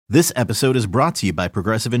This episode is brought to you by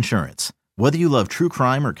Progressive Insurance. Whether you love true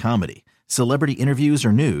crime or comedy, celebrity interviews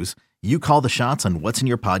or news, you call the shots on what's in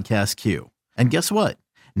your podcast queue. And guess what?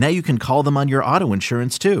 Now you can call them on your auto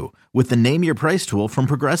insurance too with the Name Your Price tool from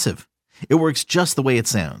Progressive. It works just the way it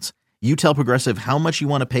sounds. You tell Progressive how much you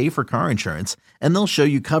want to pay for car insurance, and they'll show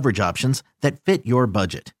you coverage options that fit your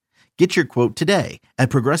budget. Get your quote today at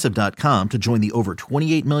Progressive.com to join the over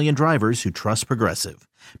 28 million drivers who trust Progressive.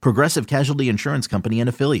 Progressive Casualty Insurance Company and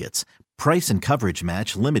Affiliates. Price and coverage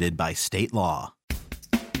match limited by state law.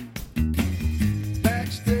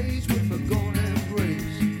 Backstage with a golden grace,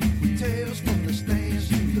 with tales from the stands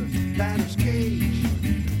to the batter's cage,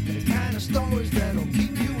 the kind of stories that'll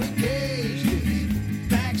keep you engaged. It's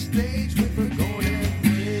Backstage with a golden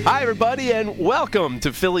grace. Hi, everybody, and welcome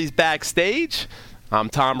to Phillies Backstage. I'm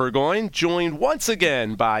Tom Burgoyne, joined once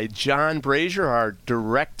again by John Brazier, our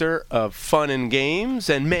Director of Fun and Games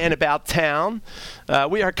and Man About Town.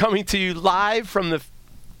 We are coming to you live from the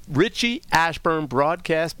Richie Ashburn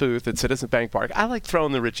broadcast booth at Citizens Bank Park. I like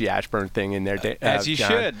throwing the Richie Ashburn thing in there, as you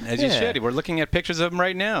John. should. You should. We're looking at pictures of him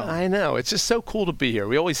right now. I know. It's just so cool to be here.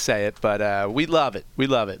 We always say it, but we love it. We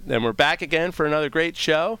love it. And we're back again for another great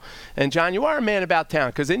show. And, John, you are a man about town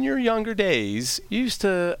because in your younger days, you used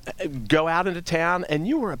to go out into town, and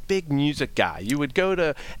you were a big music guy. You would go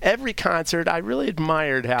to every concert. I really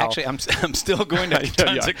admired how... Actually, I'm still going to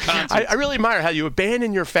tons of concerts. I really admire how you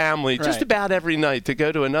abandon your family just about every night to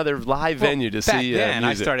go to another live venue to see music. Back then,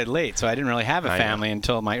 I started late, so I didn't really have a family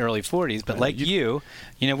until my early 40s. But like you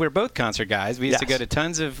know, we're both concert guys. We used to go to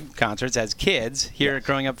tons of concerts as kids here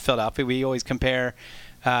growing up in Philadelphia. We always compare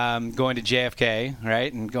going to JFK,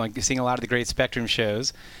 right, and seeing a lot of the great Spectrum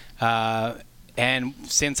shows. And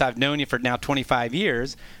since I've known you for now 25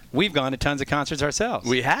 years, we've gone to tons of concerts ourselves.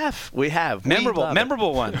 We have.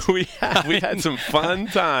 Memorable ones. We have. We had some fun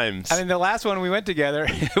times. I mean, the last one we went together,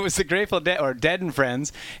 it was the Grateful Dead, or Dead and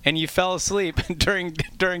Friends, and you fell asleep during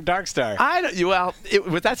Dark Star.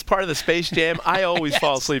 That's part of the Space Jam. I always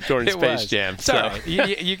fall asleep during Space Jam. Sorry,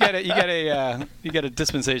 you got a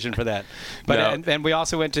dispensation for that. But and we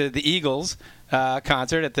also went to the Eagles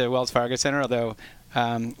concert at the Wells Fargo Center, although.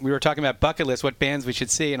 We were talking about bucket list, what bands we should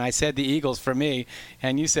see, and I said the Eagles for me,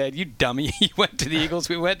 and you said, "You dummy, you went to the Eagles."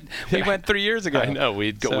 We went 3 years ago. I know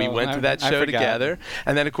we went to that show together,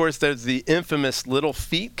 and then of course there's the infamous Little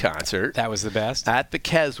Feat concert. That was the best at the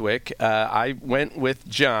Keswick. I went with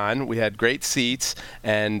John. We had great seats,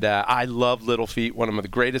 and I love Little Feat, one of the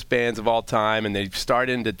greatest bands of all time. And they start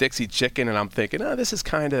into Dixie Chicken, and I'm thinking, oh, this is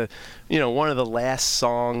kind of, one of the last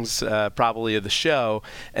songs probably of the show.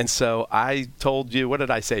 And so I told you. What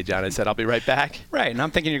did I say, John? I said, I'll be right back. Right, and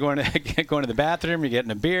I'm thinking you're going to the bathroom, you're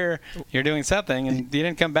getting a beer, you're doing something, and you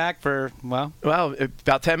didn't come back for, Well,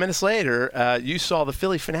 about 10 minutes later, you saw the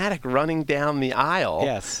Phillie Phanatic running down the aisle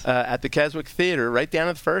at the Keswick Theater, right down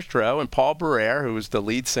in the first row, and Paul Barrere, who was the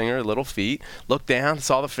lead singer of Little Feat, looked down,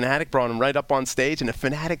 saw the Phanatic, brought him right up on stage, and the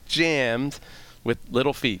Phanatic jammed with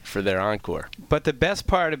Little Feat for their encore. But the best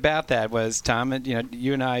part about that was, Tom,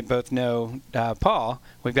 you and I both know Paul.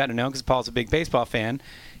 We've gotten to know him because Paul's a big baseball fan.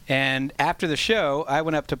 And after the show, I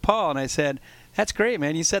went up to Paul and I said, "That's great,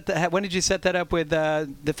 man. When did you set that up with the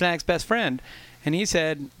Phanatic's best friend?" And he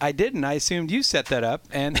said, "I didn't. I assumed you set that up."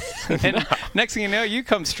 And next thing you know, you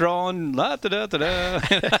come strolling, la-da-da-da-da.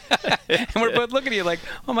 And we're both looking at you like,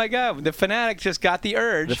 oh, my God, the Phanatic just got the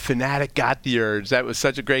urge. The Phanatic got the urge. That was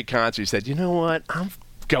such a great concert. He said, you know what? I'm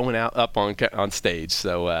going up on stage.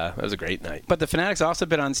 So that was a great night. But the Phanatic's also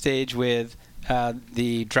been on stage with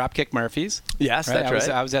the Dropkick Murphys. Yes, right? that's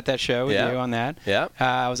right. I was at that show with you on that. Yeah.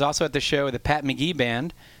 I was also at the show with the Pat McGee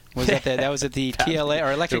Band. That was at the TLA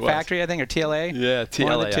or Electric Factory, I think, or TLA? Yeah, TLA,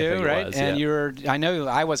 one of the two, I think right? It was, and I know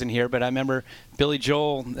I wasn't here, but I remember Billy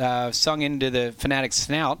Joel sung into the Phanatic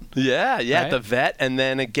snout. Yeah, right? The Vet, and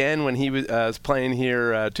then again when he was playing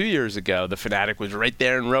here 2 years ago, the Phanatic was right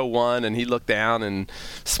there in row one, and he looked down and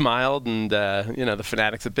smiled, and the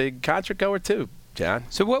Phanatic's a big concert goer too. John.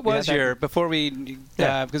 So what was before we,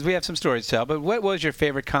 because we have some stories to tell, but what was your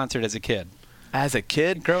favorite concert as a kid? As a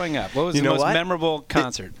kid? Growing up. What was the most memorable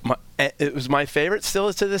concert? It was my favorite, still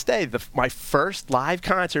is to this day. My first live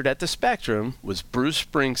concert at the Spectrum was Bruce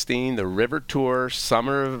Springsteen, the River Tour,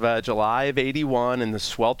 summer of July of '81 in the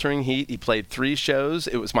sweltering heat. He played 3 shows.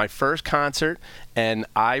 It was my first concert, and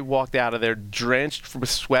I walked out of there drenched with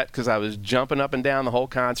sweat because I was jumping up and down the whole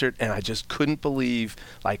concert, and I just couldn't believe,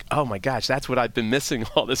 oh my gosh, that's what I've been missing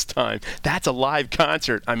all this time. That's a live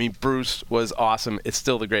concert. I mean, Bruce was awesome. It's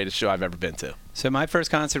still the greatest show I've ever been to. So my first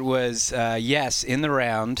concert was Yes in the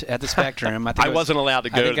Round at the Spectrum. I wasn't allowed to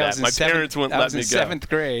go to that. My parents wouldn't let me go. I was in 7th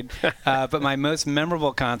grade. But my most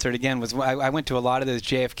memorable concert, again, was I went to a lot of those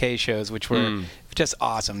JFK shows, which were just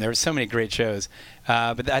awesome. There were so many great shows.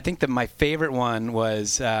 But I think that my favorite one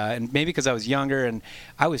was, and maybe because I was younger, and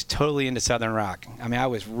I was totally into Southern rock. I mean, I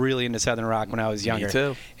was really into Southern rock when I was younger. Me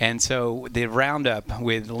too. And so the Roundup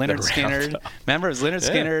with Leonard Skinner. Remember, it was Leonard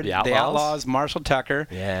Skinner, the The Outlaws, Marshall Tucker,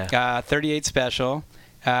 38 Special.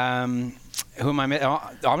 Who am I?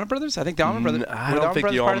 Allman Brothers? I think the Allman Brothers. I don't think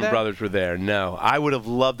the Allman Brothers were there. No, I would have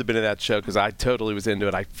loved to have been at that show because I totally was into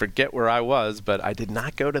it. I forget where I was, but I did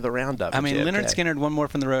not go to the Roundup. I mean, Leonard Skinner, One More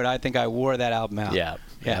from the Road. I think I wore that album out.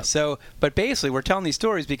 Yeah. So, but basically, we're telling these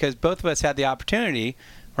stories because both of us had the opportunity,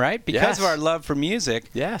 right? Because of our love for music.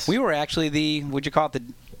 Yes. We were actually the, would you call it the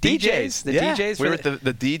DJs? The DJs. We were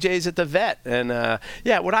the DJs at the Vet, and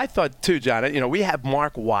what I thought too, John. We have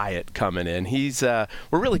Mark Wyatt coming in. He's we're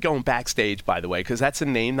really going backstage, by the way, because that's a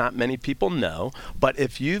name not many people know. But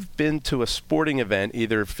if you've been to a sporting event,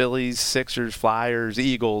 either Phillies, Sixers, Flyers,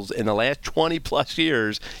 Eagles, in the last 20 plus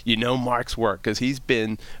years, you know Mark's work because he's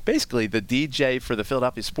been basically the DJ for the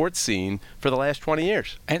Philadelphia sports scene for the last 20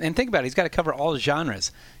 years. And think about it, he's got to cover all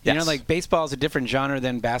genres. You know, like baseball is a different genre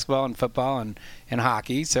than basketball and football and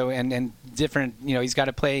hockey. So and different. He's got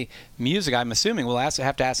to play music. I'm assuming we'll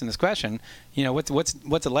have to ask him this question. What's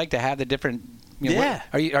it like to have the different?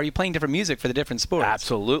 Are you playing different music for the different sports?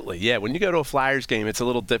 Absolutely. Yeah. When you go to a Flyers game, it's a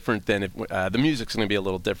little different than the music's going to be a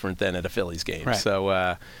little different than at a Phillies game. Right.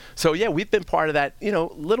 So yeah, we've been part of that. A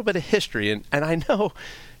little bit of history, and I know.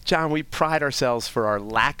 John, we pride ourselves for our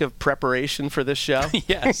lack of preparation for this show.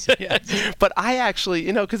 Yes. But I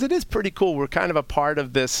actually, because it is pretty cool. We're kind of a part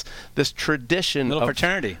of this tradition, little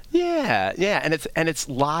fraternity. Yeah, and it's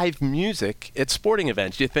live music at sporting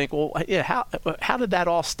events. You think, well, yeah, how did that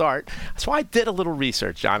all start? So I did a little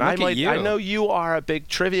research, John. I know you are a big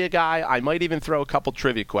trivia guy. I might even throw a couple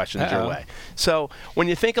trivia questions your way. So when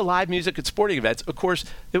you think of live music at sporting events, of course,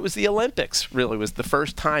 it was the Olympics. Really, was the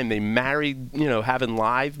first time they married, having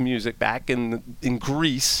live music back in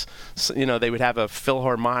Greece. So, they would have a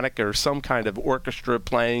philharmonic or some kind of orchestra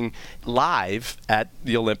playing live at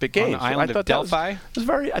the Olympic Games. On the island of Delphi?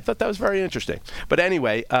 I thought that was very interesting. But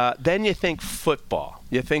anyway, then you think football.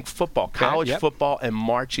 College football and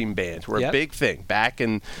marching bands were a big thing back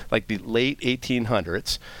in like the late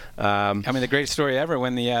 1800s. The greatest story ever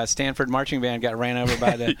when the Stanford marching band got ran over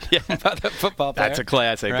by the, by the football player. That's a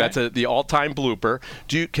classic. Right? That's the all-time blooper.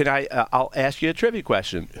 I'll ask you a trivia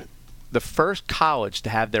question. The first college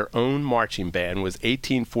to have their own marching band was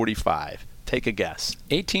 1845. Take a guess.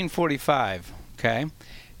 1845. Okay.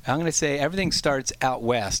 I'm going to say everything starts out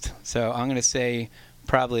west. So I'm going to say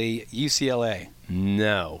probably UCLA.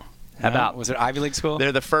 No. How about, was it Ivy League school?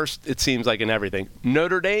 They're the first, it seems like, in everything.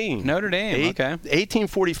 Notre Dame. Okay.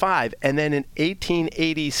 1845. And then in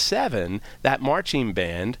 1887, that marching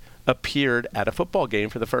band appeared at a football game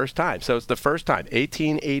for the first time. So it's the first time,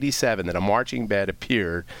 1887, that a marching band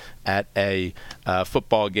appeared at a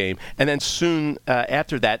football game. And then soon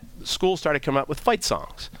after that, schools started coming up with fight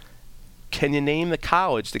songs. Can you name the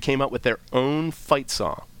college that came up with their own fight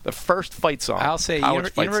song? The first fight song. I'll say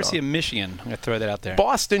University of Michigan. I'm going to throw that out there.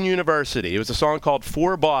 Boston University. It was a song called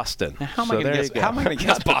For Boston. Now, how am I going to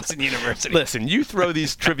guess Boston University? Listen, you throw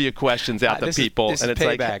these trivia questions out to people, and it's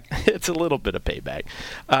payback. It's a little bit of payback.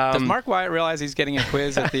 Does Mark Wyatt realize he's getting a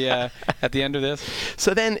quiz at the end of this?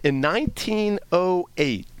 So then in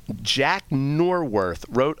 1908, Jack Norworth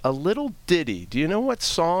wrote a little ditty. Do you know what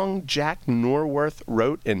song Jack Norworth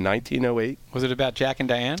wrote in 1908? Was it about Jack and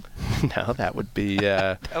Diane? No, that would be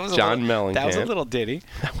John Mellencamp. That was a little ditty.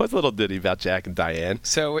 That was a little ditty about Jack and Diane.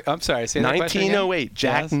 So, I'm sorry, say that 1908,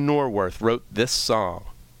 Jack Norworth wrote this song.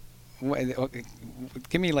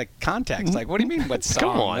 Give me, context. What do you mean, what song?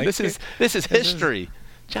 Come on, this is history.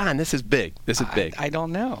 John, this is big. This is big. I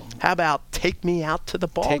don't know. How about Take Me Out to the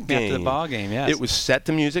Ball Game? Take Me Out to the Ball Game, yes. It was set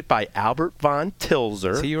to music by Albert von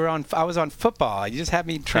Tilzer. So I was on football. You just had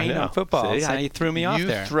me trained on football. So you threw me off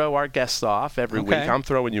there. You throw our guests off every week. I'm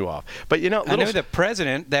throwing you off. But I know the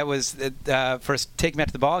president that was first Take Me Out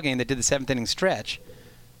to the Ball Game that did the seventh inning stretch,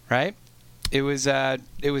 right? It was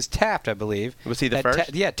Taft, I believe. Was he the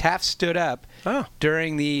first? Taft stood up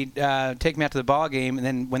during the Take Me Out to the Ball Game, and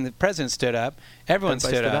then when the president stood up, everyone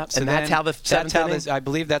stood up. So and that's how the seventh inning? I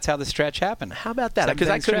believe that's how the stretch happened. How about that? Because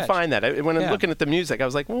I couldn't find that. When I'm looking at the music, I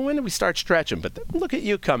was like, well, when did we start stretching? But look at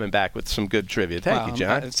you coming back with some good trivia. Thank you,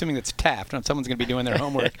 John. Assuming it's Taft, someone's going to be doing their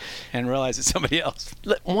homework and realize it's somebody else.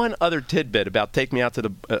 One other tidbit about Take Me Out to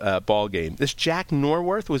the Ball Game. This Jack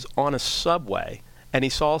Norworth was on a subway, and he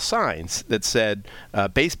saw signs that said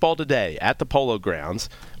baseball today at the Polo Grounds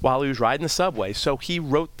while he was riding the subway. So he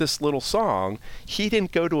wrote this little song. He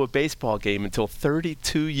didn't go to a baseball game until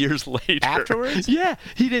 32 years later. Afterwards? Yeah.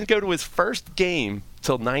 He didn't go to his first game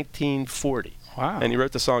till 1940. Wow. And he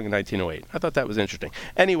wrote the song in 1908. I thought that was interesting.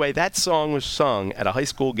 Anyway, that song was sung at a high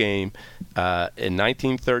school game in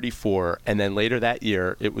 1934, and then later that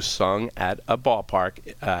year it was sung at a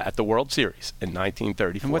ballpark at the World Series in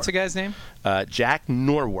 1934. And what's the guy's name? Jack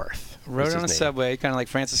Norworth. Wrote was it on a his name. subway, kind of like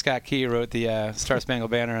Francis Scott Key wrote the Star Spangled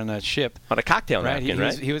Banner on a ship. On a cocktail Right, napkin,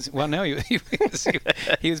 right? he was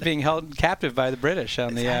he was being held captive by the British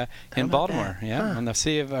on the in Baltimore, on the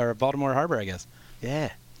Sea of or Baltimore Harbor, I guess.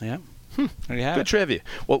 Yeah. Yeah. There you have Good it. trivia.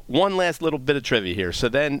 Well, one last little bit of trivia here. So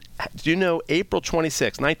then, do you know April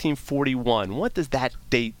 26, 1941? What does that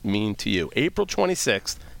date mean to you? April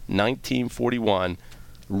 26, 1941,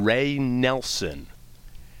 Ray Nelson.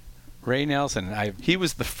 Ray Nelson. He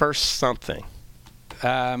was the first something.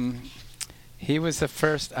 He was the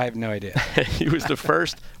first. I have no idea. He was the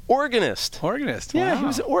first organist. Organist. Yeah, wow. he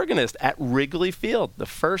was an organist at Wrigley Field. The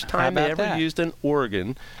first time they about ever that? used an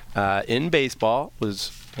organ in baseball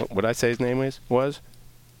was, what did I say his name was?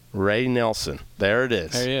 Ray Nelson. There it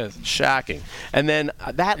is. There he is. Shocking. And then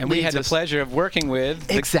that And we leads had the us pleasure of working with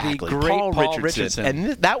the great Paul Richardson.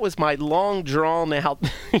 And that was my long drawn out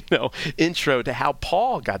intro to how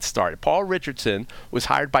Paul got started. Paul Richardson was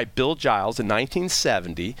hired by Bill Giles in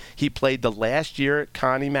 1970. He played the last year at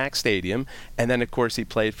Connie Mack Stadium, and then of course he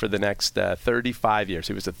played for the next 35 years.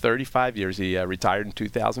 He was at 35 years. He retired in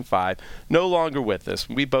 2005. No longer with us.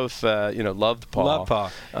 We both loved Paul. Love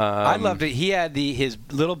Paul. I loved it. He had his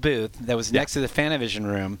little booth that was next to the Fanavision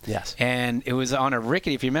room. Yes. And it was on a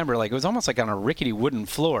rickety, if you remember, it was almost like on a rickety wooden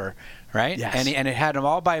floor, right? Yes. And it had him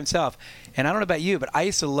all by himself. And I don't know about you, but I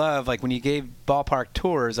used to love, when you gave ballpark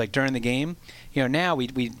tours, during the game. Now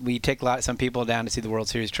we take some people down to see the World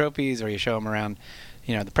Series trophies, or you show them around,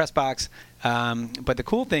 the press box. But the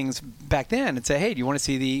cool things back then, it'd say, hey, do you want to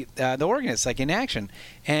see the organist in action?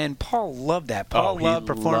 And Paul loved that. Paul loved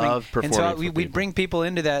performing. And so we'd bring people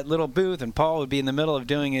into that little booth, and Paul would be in the middle of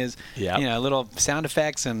doing his little sound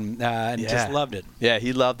effects and just loved it. Yeah,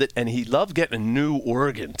 he loved it, and he loved getting a new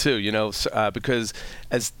organ too. Because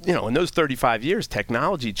as in those 35 years,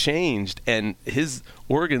 technology changed, and his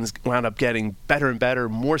organs wound up getting better and better,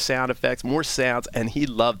 more sound effects, more sounds, and he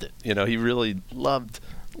loved it. He really loved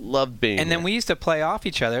being and then there. we used to play off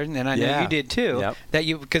each other, and I know you did too.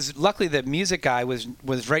 Yep. Because luckily the music guy was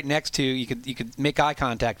right next to you. Could make eye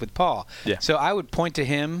contact with Paul. Yeah. So I would point to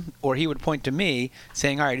him, or he would point to me,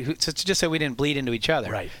 saying, "All right," just so we didn't bleed into each other.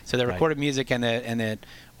 Right. So the recorded music and the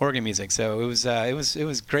organ music. So it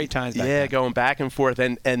was great times back then. Going back and forth,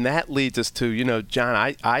 and that leads us to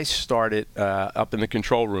John. I started up in the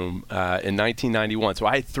control room in 1991, so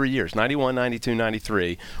I had 3 years, 91, 92,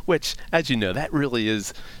 93, which, as you know, that really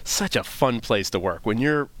is such a fun place to work. When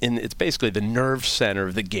you're in, it's basically the nerve center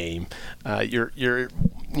of the game. You're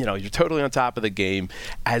totally on top of the game.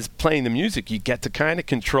 As playing the music, you get to kind of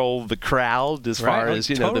control the crowd as far as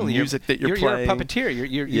the music that you're playing. You're a puppeteer.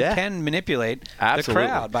 You can manipulate Absolutely. the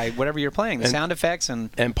crowd by whatever you're playing, the sound effects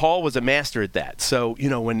and Paul was a master at that. So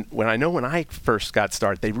when I first got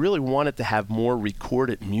started, they really wanted to have more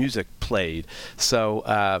recorded music played. So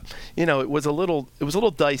it was a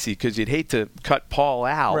little dicey because you'd hate to cut Paul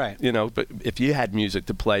out, right? But if you had music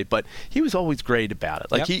to play, but he was always great about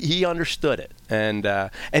it. He understood it,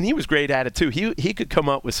 and he was great at it too. He could come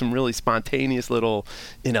up with some really spontaneous little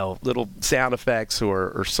sound effects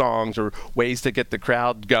or songs or ways to get the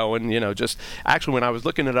crowd going. Just actually when I was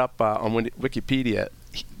looking it up on Wikipedia,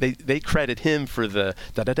 they credit him for the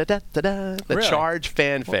Really? charge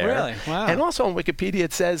fanfare. Really? Wow. And also on Wikipedia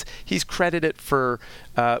it says he's credited for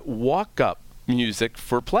walk-up music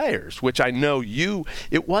for players, which I know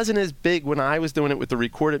it wasn't as big when I was doing it with the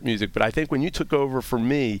recorded music, but I think when you took over for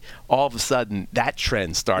me, all of a sudden that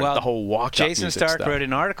trend started, the whole walk-up Jason music Stark stuff. wrote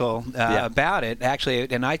an article about it, actually,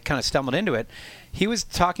 and I kind of stumbled into it. He was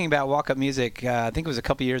talking about walk-up music, I think it was a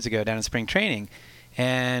couple years ago down in spring training,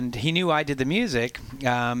 and he knew I did the music,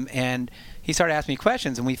 and he started asking me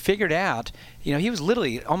questions, and we figured out, he was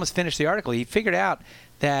literally almost finished the article. He figured out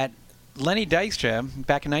that Lenny Dykstra,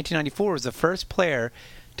 back in 1994, was the first player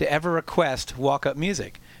to ever request walk-up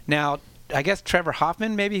music. Now, I guess Trevor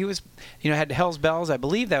Hoffman, maybe he was, had Hell's Bells. I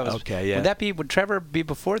believe that was. Okay, yeah. Would Trevor be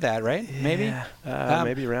before that, right? Yeah, maybe?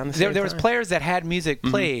 maybe around the same There was time. players that had music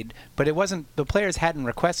played, but it wasn't, the players hadn't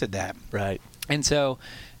requested that. Right. And so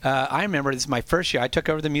I remember this is my first year. I took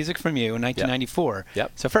over the music from you in 1994.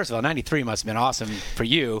 Yep. So first of all, 93 must have been awesome for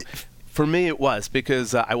you. For me, it was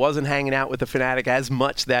because I wasn't hanging out with the Fanatic as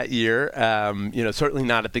much that year. Certainly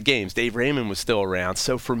not at the games. Dave Raymond was still around.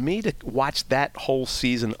 So for me to watch that whole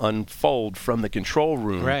season unfold from the control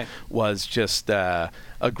room was just a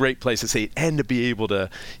great place to see it, and to be able to,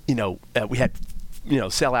 we had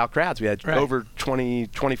sellout crowds. We had over 20,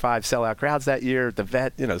 25 sellout crowds that year at the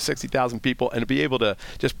Vet, 60,000 people, and to be able to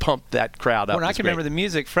just pump that crowd up. Well, I can remember the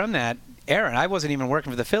music from that. Aaron, I wasn't even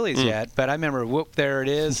working for the Phillies yet, but I remember Whoop There It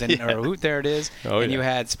Is or Hoot There It Is, and you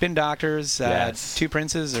had Spin Doctors, Two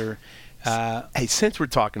Princes, or hey, since we're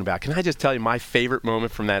talking about, can I just tell you my favorite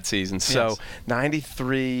moment from that season? So,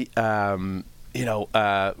 93, we go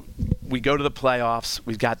to the playoffs.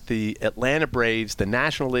 We've got the Atlanta Braves, the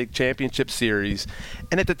National League Championship Series,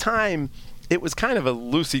 and at the time, it was kind of a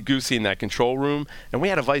loosey-goosey in that control room, and we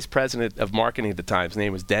had a vice president of marketing at the time. His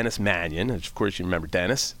name was Dennis Mannion. Of course, you remember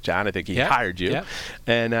Dennis. John, I think he hired you. Yep.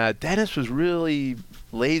 And Dennis was really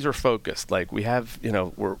laser focused. Like, we have,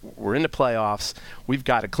 we're in the playoffs. We've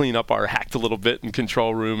got to clean up our act a little bit in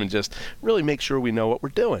control room and just really make sure we know what we're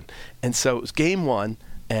doing. And so it was game one.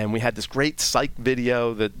 And we had this great psych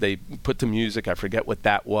video that they put to music. I forget what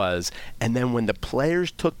that was. And then when the players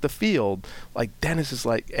took the field, like Dennis is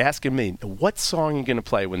like asking me, what song are you going to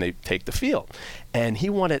play when they take the field? And he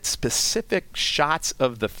wanted specific shots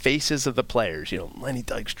of the faces of the players. Lenny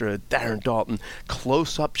Dykstra, Darren Dalton,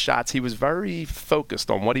 close-up shots. He was very focused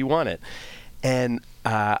on what he wanted. And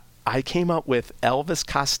I came up with Elvis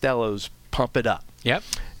Costello's Pump It Up. Yep.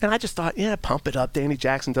 And I just thought, pump it up. Danny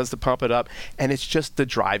Jackson does the pump it up, and it's just the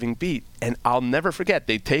driving beat. And I'll never forget.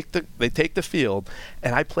 They take the field,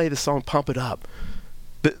 and I play the song "Pump It Up."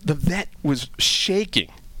 The Vet was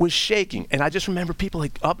shaking, and I just remember people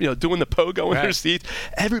like up, doing the pogo in their seats.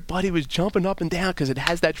 Everybody was jumping up and down because it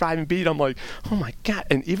has that driving beat. I'm like, oh my God!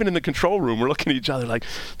 And even in the control room, we're looking at each other like,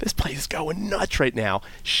 this place is going nuts right now.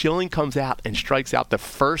 Schilling comes out and strikes out the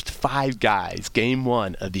first 5 guys, game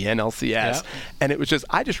 1 of the NLCS, and it was just,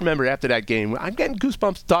 I just remember after that game, I'm getting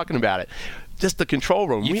goosebumps talking about it. Just the control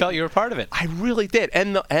room. You felt you were part of it. I really did.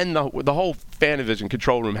 And the whole Fanavision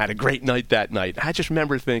control room had a great night that night. I just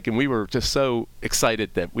remember thinking we were just so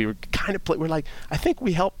excited that we were kind of we're like, I think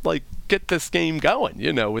we helped get this game going,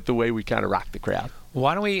 with the way we kind of rocked the crowd.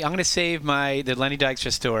 Why don't we? I'm going to save the Lenny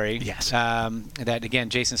Dykstra story. Yes. That again,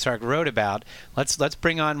 Jason Stark wrote about. Let's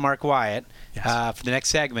bring on Mark Wyatt for the next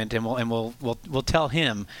segment, and we'll tell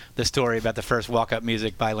him the story about the first walk-up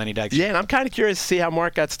music by Lenny Dykstra. Yeah, and I'm kind of curious to see how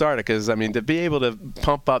Mark got started, because to be able to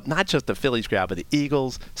pump up not just the Phillies crowd, but the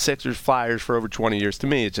Eagles, Sixers, Flyers for over 20 years, to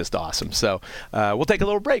me, it's just awesome. So we'll take a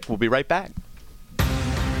little break. We'll be right back.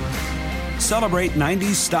 Celebrate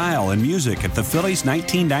 90s style and music at the Phillies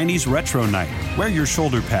 1990s Retro Night. Wear your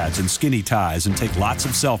shoulder pads and skinny ties and take lots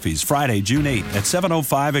of selfies Friday, June 8th at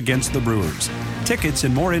 7:05 against the Brewers. Tickets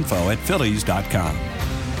and more info at phillies.com.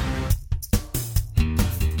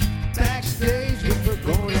 Backstage with the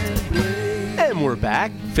Gordon Blake. And we're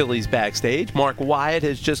back. Phillies Backstage. Mark Wyatt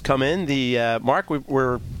has just come in. Mark,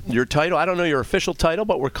 we're your title, I don't know your official title,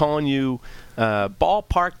 but we're calling you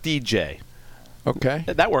Ballpark DJ. Okay.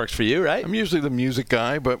 That works for you, right? I'm usually the music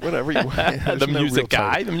guy, but whatever you want. The music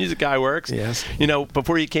guy works. Yes.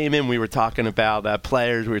 Before you came in, we were talking about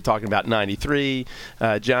players. We were talking about 93.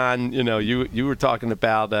 John, you were talking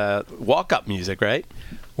about walk-up music, right?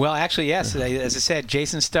 Well, actually, yes. As I said,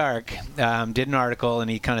 Jason Stark did an article, and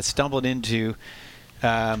he kind of stumbled into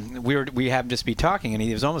we happened to just be talking, and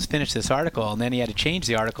he was almost finished this article, and then he had to change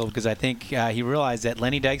the article because I think he realized that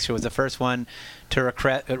Lenny Dykstra was the first one to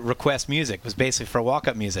request music. It was basically for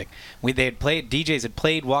walk-up music. DJs had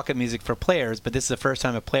played walk-up music for players, but this is the first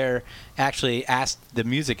time a player actually asked the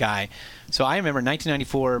music guy. So I remember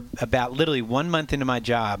 1994, about literally 1 month into my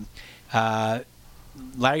job,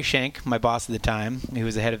 Larry Schenk, my boss at the time, who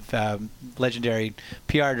was the head of legendary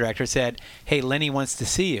PR director, said, "Hey, Lenny wants to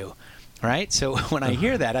see you." Right, so when I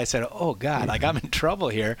hear that, I said, "Oh God, I'm in trouble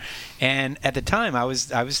here." And at the time, I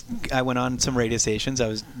went on some radio stations. I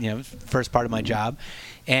was, first part of my job,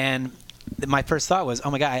 and my first thought was,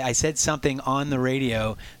 "Oh my God, I said something on the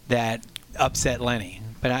radio that upset Lenny."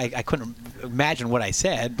 But I couldn't imagine what I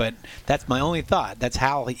said. But that's my only thought. That's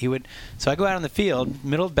how he would. So I go out on the field,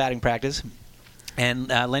 middle of batting practice, and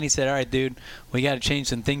Lenny said, "All right, dude, we got to change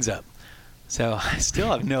some things up." So I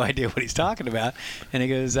still have no idea what he's talking about. And he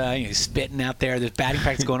goes, he's spitting out there. There's batting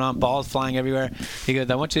practice going on, balls flying everywhere. He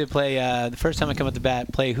goes, "I want you to play, the first time I come at the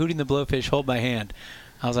bat, play Hootie and the Blowfish, Hold My Hand."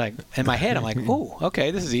 I was like, in my head, I'm like, "Oh,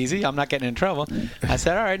 okay, this is easy. I'm not getting in trouble." I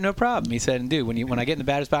said, "All right, no problem." He said, "Dude, when I get in the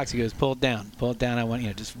batter's box," he goes, pull it down. I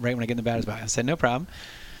want, just right when I get in the batter's box." I said, "No problem."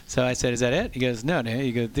 So I said, is that it? He goes, no.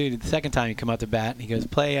 He goes, dude, the second time you come out to bat, he goes,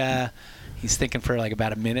 play, he's thinking for like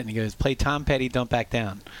about a minute, and he goes, play Tom Petty, Don't Back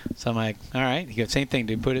Down. So I'm like, all right. He goes, same thing,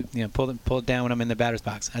 dude. Put it, pull it down when I'm in the batter's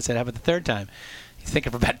box. I said, how about the third time? He's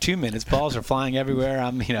thinking for about 2 minutes. Balls are flying everywhere.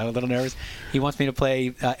 I'm, a little nervous. He wants me to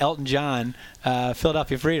play Elton John,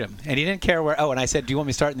 Philadelphia Freedom. And he didn't care where. Oh, and I said, do you want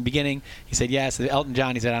me to start in the beginning? He said, yes. Elton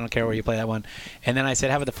John, he said, I don't care where you play that one. And then I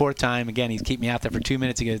said, how about the fourth time? Again, he's keeping me out there for 2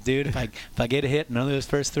 minutes. He goes, dude, if I get a hit, none of those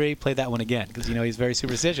first three, play that one again. Because, he's very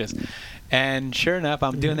superstitious. And sure enough,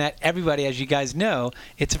 I'm doing that. Everybody, as you guys know,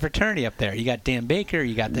 it's a fraternity up there. You got Dan Baker.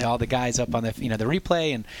 You got all the guys up on the, the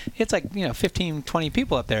replay. And it's like, 15, 20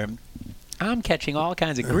 people up there. I'm catching all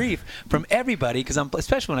kinds of grief from everybody because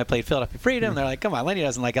especially when I played Philadelphia Freedom, they're like, come on, Lenny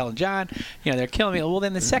doesn't like Elton John. They're killing me. Well,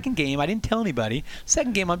 then the second game, I didn't tell anybody.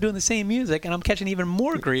 Second game, I'm doing the same music, and I'm catching even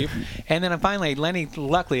more grief. And then finally, Lenny,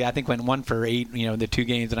 luckily, I think went 1 for 8, the 2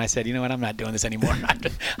 games, and I said, you know what, I'm not doing this anymore.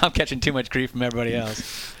 I'm catching too much grief from everybody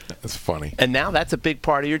else. That's funny. And now that's a big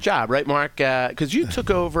part of your job, right, Mark? Because you took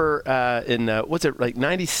over in, what's it, like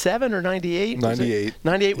 97 or 98? 98.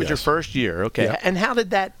 98 was Yes. your first year, okay. Yep. And how did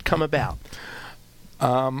that come about?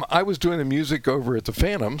 I was doing the music over at the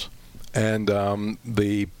Phantoms, and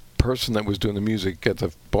the person that was doing the music at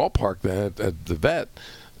the ballpark then, at the Vet,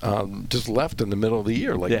 just left in the middle of the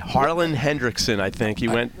year. Like Harlan Hendrickson, I think. He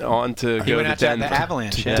went on to He go went to out to Denver. the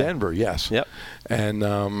Avalanche. to Denver, yes. Yep.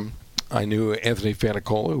 And I knew Anthony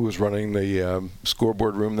Fanicola, who was running the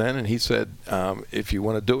scoreboard room then, and he said, if you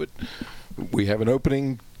want to do it, we have an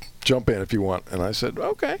opening. Jump in if you want. And I said,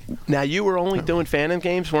 okay. Now, you were only doing Phantom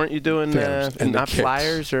games? Weren't you doing Phantoms and the not Kicks.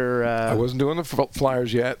 Flyers? Or I wasn't doing the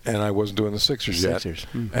Flyers yet, and I wasn't doing the Sixers yet.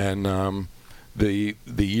 And the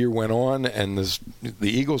year went on, and the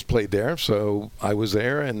Eagles played there, so I was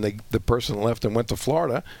there, and the person left and went to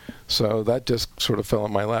Florida. So that just sort of fell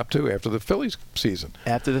in my lap, too, after the Phillies season.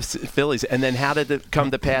 After the Phillies. And then how did it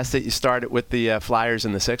come to pass that you started with the Flyers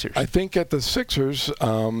and the Sixers? I think at the Sixers,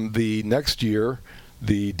 the next year,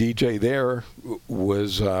 the DJ there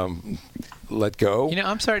was let go.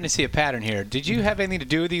 I'm starting to see a pattern here. Did you have anything to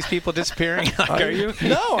do with these people disappearing? Are you?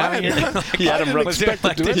 No, He had him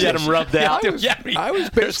rubbed out. I was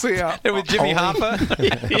basically it was Jimmy Hoffa.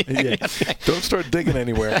 Yeah. Don't start digging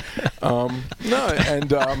anywhere.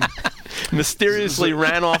 Mysteriously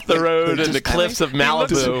ran off the road in the cliffs of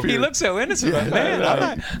Malibu. He looks so innocent, man.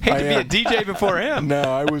 I hate to be a DJ before him. No,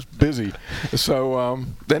 I was busy. So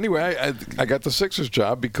anyway, I got the Sixers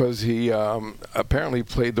job because he apparently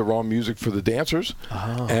played the wrong music for the dancers.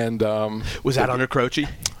 Oh. And was that under Croce?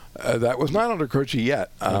 That was not under Croce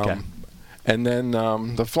yet. Okay. And then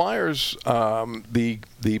the Flyers,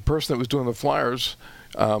 the person that was doing the Flyers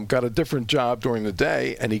got a different job during the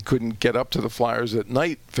day, and he couldn't get up to the Flyers at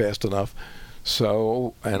night fast enough.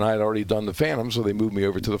 So, and I'd already done the Phantoms, so they moved me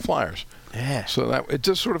over to the Flyers. Yeah. So that it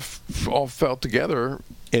just sort of all fell together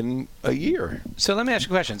in a year. So let me ask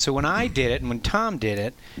you a question. So when I did it and when Tom did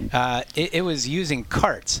it, it was using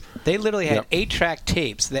carts. They literally had 8-track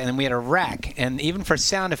tapes, and we had a rack, and even for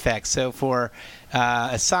sound effects. So for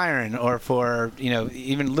a siren or for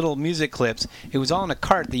even little music clips, it was all in a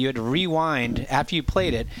cart that you had to rewind after you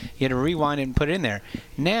played it. You had to rewind it and put it in there.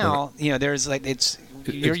 Now there's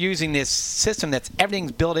you're using this system that's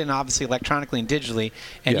everything's built in obviously electronically and digitally,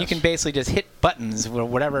 and you can basically just hit buttons or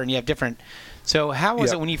whatever, and you have different. So how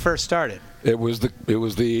was it when you first started? It was the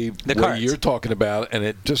what cards. you're talking about, and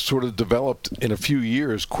it just sort of developed in a few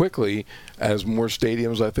years quickly as more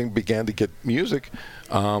stadiums, I think, began to get music.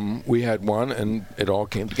 We had one, and it all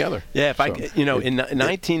came together. Yeah, in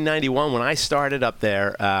 1991 when I started up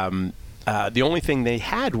there, the only thing they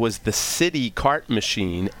had was the city cart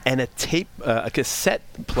machine and a cassette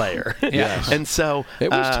player. Yes. And so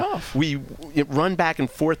it was tough. We run back and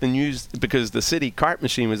forth and use, because the city cart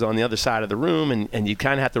machine was on the other side of the room, and you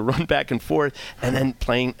kind of have to run back and forth. And then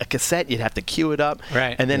playing a cassette, you'd have to cue it up.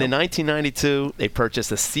 Right. And then in 1992, they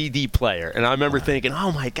purchased a CD player. And I remember thinking,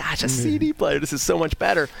 oh my gosh, a CD player! This is so much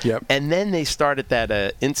better. Yep. And then they started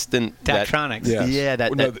that instant Daktronics. Yes. Yeah,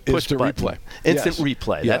 that push instant button. replay. Instant Yes.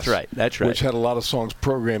 replay. Yes. That's right. Which had a lot of songs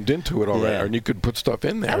programmed into it already, Yeah. and you could put stuff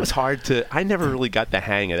in there. That was hard to. I never really got the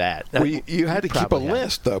hang of that. Well, you had to keep a Probably had.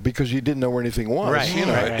 list though, because you didn't know where anything was. Right,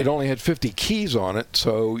 right. It only had 50 keys on it,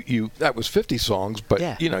 so that was 50 songs.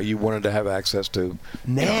 But you wanted to have access to.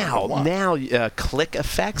 Now, Click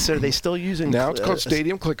Effects, are they still using? Now it's called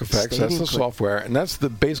Stadium Click Effects. That's the software, and that's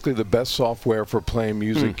basically the best software for playing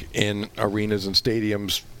music in arenas and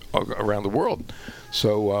stadiums around the world.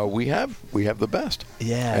 So we have the best.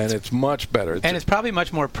 Yeah, and it's much better. And it's probably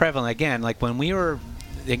much more prevalent. Again, like when we were,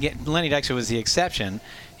 Lenny Dykstra was the exception.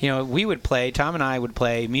 we would play. Tom and I would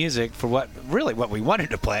play music for what we wanted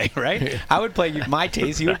to play, right? I would play my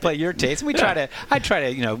taste, you would play your taste, and I'd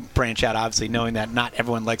try to branch out, obviously, knowing that not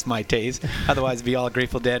everyone likes my taste. Otherwise, it'd be all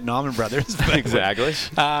Grateful Dead and Allman Brothers. Exactly.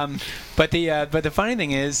 But the funny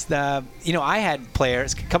thing is, I had a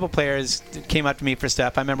couple players came up to me for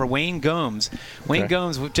stuff. I remember Wayne Gomes. Wayne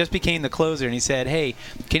Gomes just became the closer, and he said, "Hey,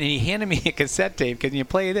 he handed me a cassette tape? Can you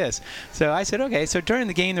play this?" So I said, "Okay." So during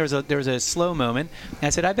the game, there was a slow moment. And I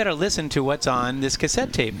said, "I better listen to what's on this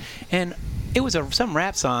cassette tape." And it was some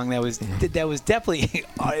rap song that was definitely,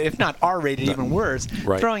 if not R-rated, even worse,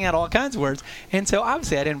 throwing out all kinds of words. And so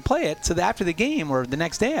obviously I didn't play it. So after the game or the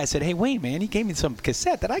next day, I said, "Hey, Wayne, man, he gave me some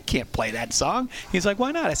cassette that I can't play that song." He's like,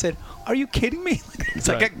 "Why not?" I said, "Are you kidding me?" It's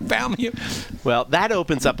like I found you. Well, that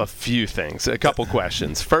opens up a few things, a couple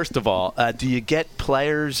questions. First of all, do you get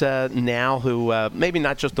players now who maybe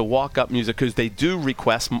not just the walk-up music, because they do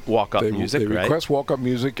request walk-up music, They right? request walk-up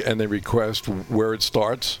music, and they request where it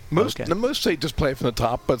starts. Most say just play from the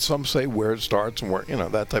top, but some say where it starts and where,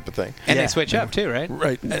 that type of thing. And they switch up too, right?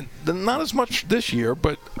 Right, and not as much this year,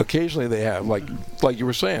 but occasionally they have. Like you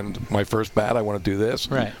were saying, my first bat, I want to do this.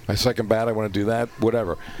 Right. My second bat, I want to do that.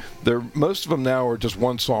 Whatever. Most of them now are just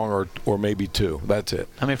one song or maybe two. That's it.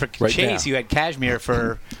 I mean, for Chase, now. you had Kashmir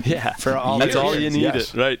for all. That's the all years. you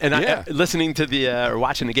needed, right? And Yeah. listening to or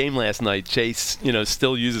watching the game last night, Chase,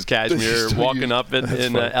 still uses Kashmir walking up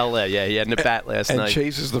in L.A. Yeah, he had an at bat last night. And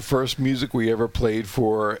Chase is the first music we ever played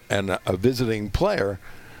for a visiting player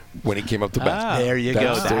when he came up to bat. There you go.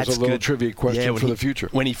 There's That's a little good. trivia question for the future.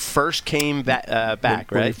 When he first came back, right?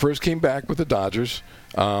 When he first came back with the Dodgers,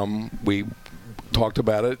 we talked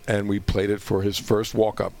about it and we played it for his first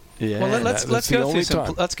walk-up. Yeah. Well, let's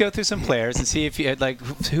go through some players and see if you had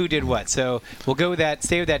who did what. So we'll go with that.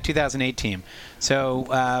 Stay with that 2008 team.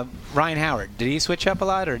 So Ryan Howard, did he switch up a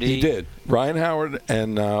lot, or did he? He did. Ryan Howard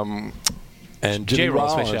and Jimmy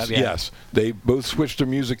Rollins. switched up, yeah. Yes, they both switched their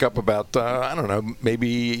music up about I don't know,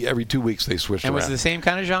 maybe every 2 weeks they switched. And around. was it the same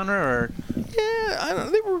kind of genre, or? Yeah, I don't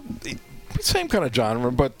know. They were the same kind of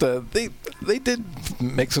genre, but they did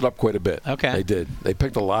mix it up quite a bit. Okay. They did. They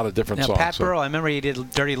picked a lot of different Now, songs. Pat Burrell, I remember he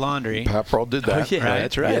did "Dirty Laundry." Pat Burrell did that. Oh, yeah,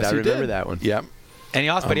 that's right. Yes, I he remember did. that one. Yep. And he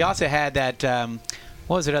also had that.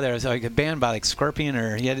 What was it? It was like a band by Scorpion,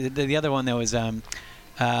 or he had the other one that was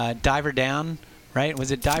Diver Down. Right?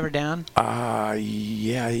 Was it Diver Down?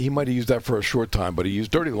 Yeah, he might have used that for a short time, but he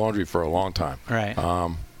used Dirty Laundry for a long time. Right.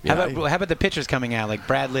 Yeah, how about the pitchers coming out, like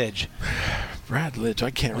Brad Lidge? Brad Lidge,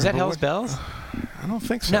 I can't remember. Was that Hell's Bells? I don't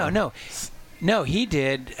think so. No, he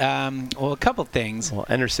did, a couple things. Well,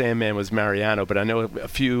 Enter Sandman was Mariano, but I know a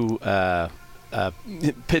few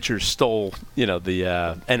pitchers stole,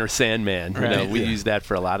 the Enter Sandman. Right. We use that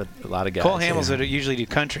for a lot of guys. Cole Hamels would usually do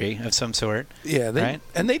country of some sort. Yeah,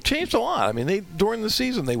 and they changed a lot. I mean, during the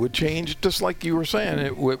season they would change, just like you were saying.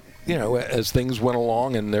 It would, as things went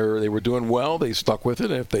along and they were doing well, they stuck with it.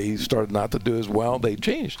 And if they started not to do as well, they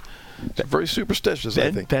changed. They're very superstitious, I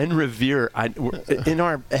think. Ben Revere, in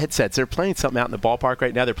our headsets, they're playing something out in the ballpark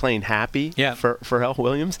right now. They're playing Happy for Hal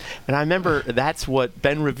Williams. And I remember that's what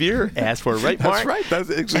Ben Revere asked for, right, Mark? That's right. That's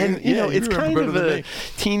exactly. And, it's kind of a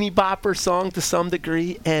teeny bopper song to some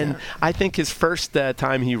degree. And I think his first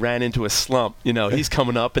time he ran into a slump, he's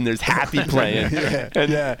coming up and there's Happy playing.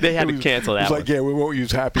 They had to cancel that one. It's like, we won't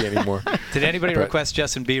use Happy anymore. Did anybody request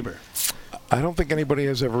Justin Bieber? I don't think anybody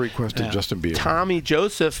has ever requested Justin Bieber. Tommy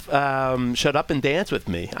Joseph, Shut Up and Dance With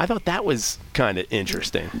Me. I thought that was kind of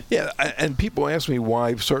interesting. Yeah, and people ask me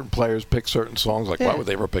why certain players pick certain songs. Like, why would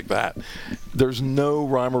they ever pick that? There's no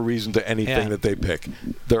rhyme or reason to anything that they pick.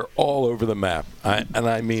 They're all over the map. I've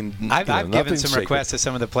given some requests to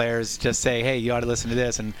some of the players. Just say, hey, you ought to listen to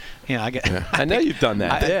this, and I know you've done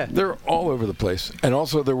that. They're all over the place. And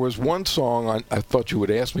also, there was one song I thought you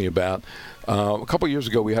would ask me about. A couple years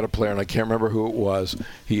ago, we had a player, and I can't remember who it was.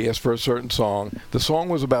 He asked for a certain song. The song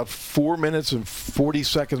was about 4 minutes and 40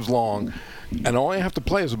 seconds long, and all I have to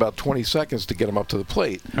play is about 20 seconds to get him up to the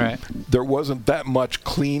plate. Right. There wasn't that much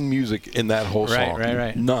clean music in that whole song.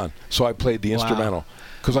 Right. None. So I played the instrumental.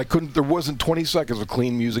 Because there wasn't 20 seconds of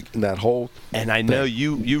clean music in that whole And I know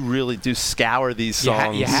you really do scour these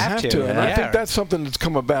songs. You have to. And I think that's something that's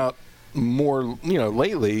come about more,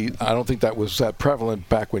 lately. I don't think that was that prevalent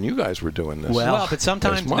back when you guys were doing this. Well, but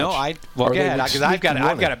sometimes go ahead, because I've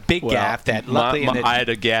got a big gaff that luckily I had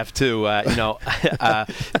a gaff too.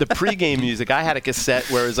 The pregame music. I had a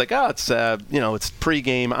cassette where it was like, it's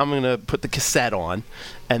pregame. I'm gonna put the cassette on,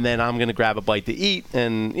 and then I'm gonna grab a bite to eat,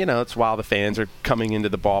 and it's while the fans are coming into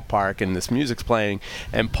the ballpark and this music's playing.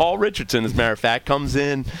 And Paul Richardson, as a matter of fact, comes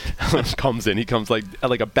in. He comes like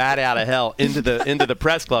a bat out of hell into the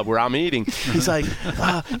press club where I'm meeting. He's like,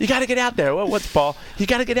 you got to get out there. Well, what's Paul? You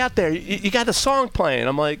got to get out there. You got the song playing.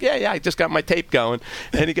 I'm like, yeah, I just got my tape going.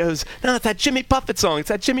 And he goes, no, it's that Jimmy Buffett song. It's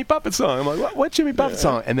that Jimmy Buffett song. I'm like, what Jimmy Buffett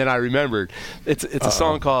song? And then I remembered. It's a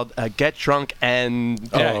song called Get Drunk and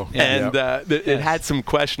it had some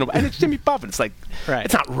questionable. And it's Jimmy Buffett. It's like,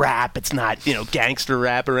 it's not rap. It's not, gangster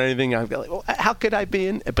rap or anything. I'm like, well, how could I be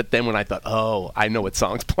in? But then when I thought, I know what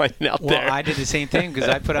song's playing out there. Well, I did the same thing because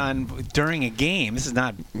I put on during a game. This is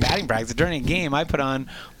not batting practice. During a game, I put on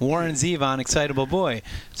Warren Zevon, "Excitable Boy."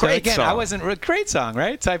 So Great again, song. I wasn't a great song,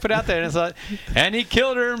 right? So I put out there and I thought, and he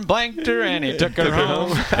killed her and blanked her and he took her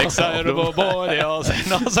home. Excitable boy. And all of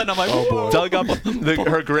a sudden I'm like, dug up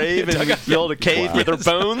her grave and built a cave with her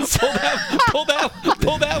bones. pull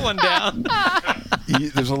that one down.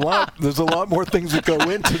 There's a lot more things that go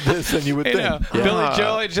into this than you would think. Yeah. Billy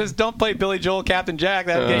Joel, just don't play Billy Joel, Captain Jack.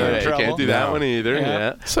 That'll get you in trouble. Can't do that one either.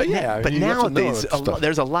 Yeah. So but you have to know nowadays, that stuff.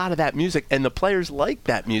 there's a lot of that music, and the players like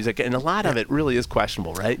that music, and a lot of it really is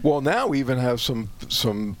questionable, right? Well, now we even have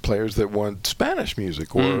some players that want Spanish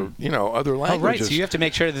music or other languages. Oh, right. So you have to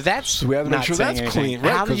make sure that's So we have to make sure that's clean.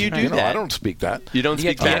 Right, How do you do that? I don't speak that. You don't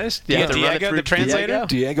speak Spanish? You get Diego, the translator?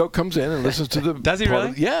 Diego comes in and listens to the. Does he part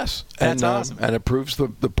really? Yes. That's awesome. And approves the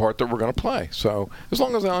part that we're going to play. So as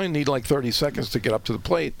long as I only need like 30 seconds to get up to the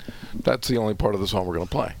plate, that's the only part of the song we're going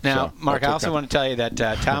to play. Now, So Mark, I that's also okay. want to tell you that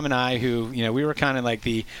Tom and I, who we were kind of like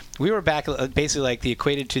we were back basically like the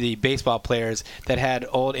equated to the baseball players that had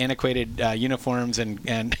old antiquated uniforms and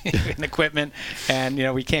and equipment, and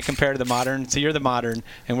we can't compare to the modern. So you're the modern,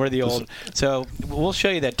 and we're the old. So we'll show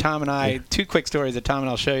you that Tom and I. Two quick stories that Tom and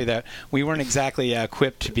I'll show you that we weren't exactly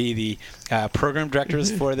equipped to be the program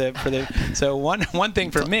directors for the. So one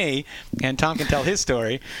thing for me, and Tom can tell his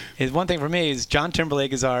story, is one thing for me is John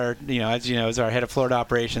Timberlake is our as you know is our head of Florida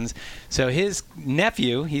operations. So his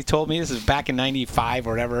nephew, he told me this is back in '95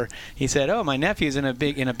 or whatever. He said, "Oh, my nephew's in a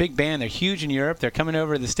big band. They're huge in Europe. They're coming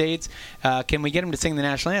over to the States. Can we get him to sing the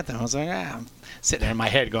national anthem?" I was like, I'm sitting there in my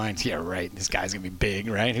head going, "Yeah, right. This guy's gonna be big,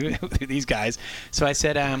 right? Who are these guys?" So I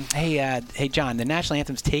said, "Hey, John, the national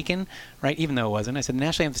anthem's taken, right? Even though it wasn't, I said the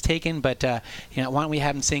national anthem's taken, but why don't we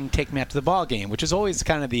have him sing 'Take Me Out to the Ball Game,' which is always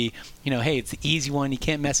kind of the, hey, it's the easy one. You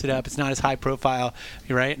can't mess it up. It's not as high profile,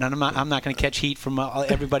 right? And I'm not going to catch heat from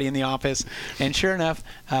everybody in the office." And sure enough,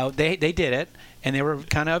 they did it. And they were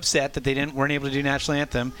kind of upset that they weren't able to do national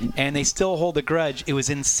anthem, and they still hold a grudge. It was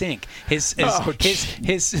in sync. His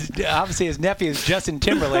obviously his nephew is Justin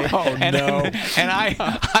Timberlake. And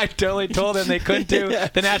I totally told them they couldn't do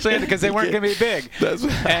the national anthem because they weren't going to be big.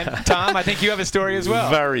 And Tom, I think you have a story as well.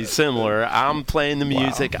 Very similar. I'm playing the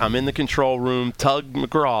music. Wow. I'm in the control room. Tug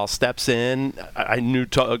McGraw steps in. I knew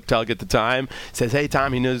Tug at the time. Says, "Hey,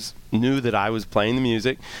 Tom," he knew that I was playing the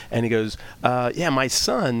music, and he goes, my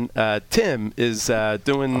son Tim is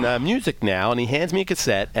doing music now, and he hands me a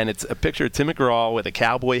cassette, and it's a picture of Tim McGraw with a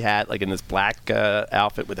cowboy hat, like in this black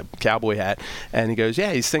outfit with a cowboy hat, and he goes,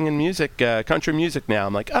 "Yeah, he's singing music, country music now."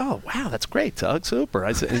 I'm like, "Oh, wow, that's great, Tug, super."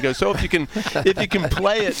 I said, and he goes, "So if you can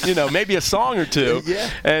play it, maybe a song or two."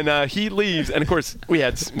 And he leaves, and of course we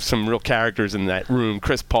had some real characters in that room,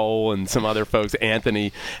 Chris Pohl and some other folks,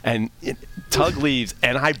 Anthony, and Tug leaves,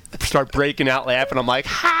 and I start breaking out laughing. I'm like,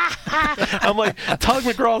 ha, ha. I'm like, Tug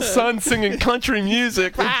McGraw's son singing country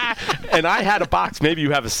music. Ha. And I had a box. Maybe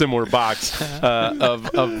you have a similar box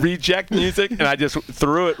of reject music, and I just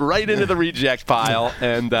threw it right into the reject pile.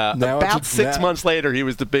 And about 6 months later, he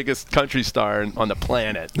was the biggest country star on the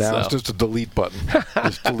planet. Now it's just a delete button.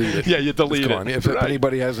 Just delete it. Yeah, you delete it. If right.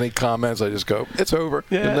 anybody has any comments, I just go, "It's over."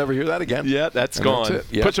 Yeah. You'll never hear that again. Yeah, that's gone. That's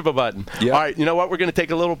it. Yep. Push of a button. Yep. All right, you know what? We're going to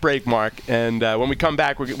take a little break, Mark. And when we come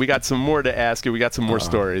back, we got some more to ask you. We got some more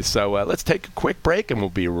stories. So let's take a quick break, and we'll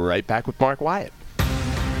be right back with Mark Wyatt.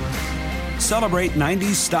 Celebrate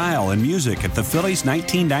 90s style and music at the Phillies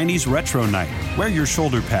 1990s Retro Night. Wear your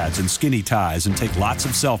shoulder pads and skinny ties and take lots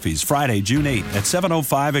of selfies Friday, June 8th at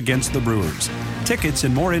 7:05 against the Brewers. Tickets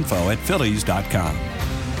and more info at phillies.com.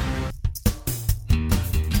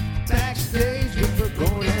 Backstage with the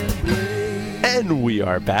Golden Blaze. And we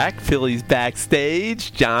are back. Phillies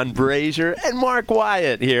Backstage. John Brazier and Mark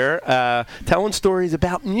Wyatt here, telling stories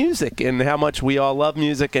about music and how much we all love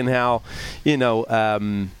music and how,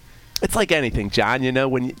 it's like anything, John,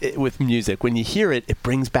 with music. When you hear it, it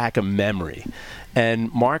brings back a memory.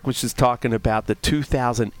 And Mark was just talking about the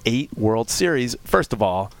 2008 World Series. First of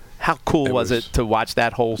all, how cool was it to watch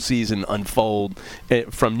that whole season unfold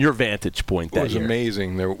from your vantage point that year? It was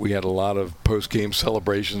amazing. We had a lot of post-game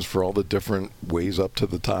celebrations for all the different ways up to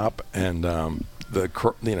the top, and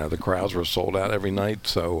the crowds were sold out every night.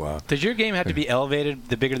 So does your game have to be elevated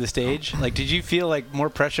the bigger the stage? Like, did you feel like more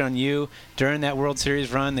pressure on you during that World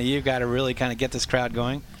Series run that you've got to really kind of get this crowd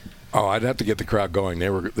going? Oh, I'd have to get the crowd going. They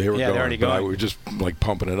were going, already but I going. was just like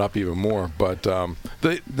pumping it up even more. But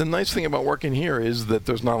the nice thing about working here is that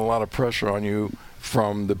there's not a lot of pressure on you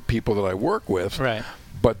from the people that I work with. Right.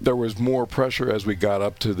 But there was more pressure as we got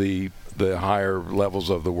up to the higher levels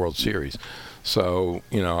of the World Series. So,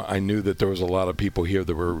 I knew that there was a lot of people here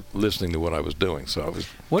that were listening to what I was doing. So I was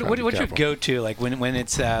What's your careful. go-to, like when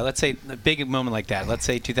it's, let's say, a big moment like that, let's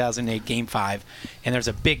say 2008 Game 5, and there's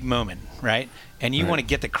a big moment, right? And you want to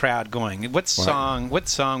get the crowd going. What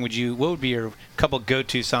would be your couple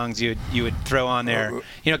go-to songs you would throw on there?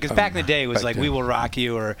 Because back in the day it was like then. We Will Rock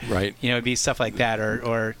You, or, it'd be stuff like that,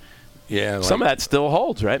 or yeah, like, some of that still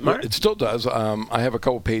holds, right, Mark? It still does. I have a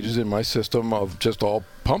couple pages in my system of just all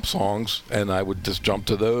pump songs, and I would just jump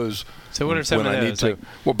to those. So what are some when of I those? need to.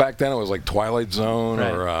 Well, back then it was like Twilight Zone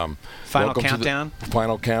or Final Countdown.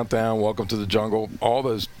 Final Countdown, Welcome to the Jungle, all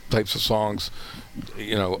those types of songs.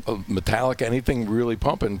 Metallica, anything really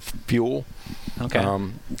pumping, Fuel. Okay.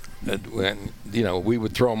 And we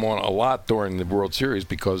would throw them on a lot during the World Series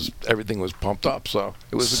because everything was pumped up. So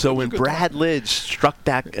it was. So when Brad Lidge struck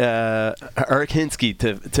back Eric Hinsky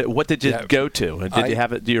to what did you go to? Did you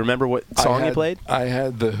have it? Do you remember what song you played? I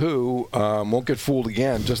had the Who, Won't Get Fooled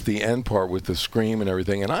Again, just the end part with the scream and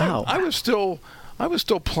everything. And I was still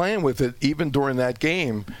playing with it even during that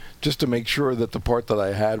game, just to make sure that the part that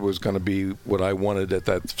I had was going to be what I wanted at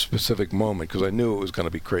that specific moment, because I knew it was going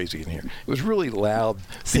to be crazy in here. It was really loud.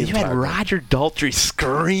 So you had Roger Daltrey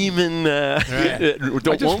screaming, I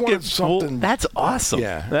just wanted something. That's awesome.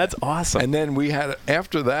 Yeah. That's awesome. And then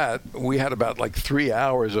after that, we had about like 3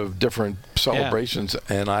 hours of different celebrations,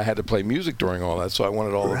 and I had to play music during all that. So I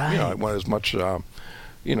wanted I wanted as much,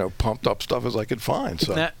 pumped up stuff as I could find.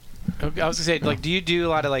 So. I was going to say, like, do you do a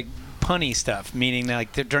lot of, like, punny stuff, meaning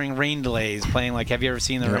like during rain delays, playing like Have You Ever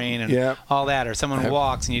Seen the Rain and all that, or someone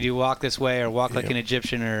walks and you do Walk This Way or Walk Like an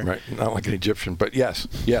Egyptian, or right, not like an Egyptian, but yes,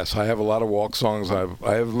 I have a lot of walk songs. I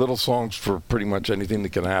have little songs for pretty much anything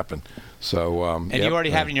that can happen. So and you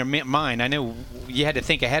already have it in your mind. I know you had to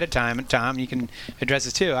think ahead of time, and Tom, you can address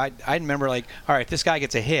this too. I remember, like, all right, if this guy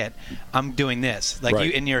gets a hit, I'm doing this. Like,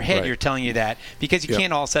 you in your head, you're telling you that, because you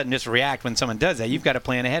can't all of a sudden just react when someone does that. You've got to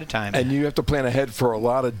plan ahead of time. And you have to plan ahead for a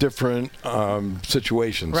lot of different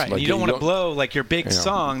situations. Right. Like you don't want to blow like your big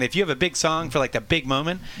song. If you have a big song for like the big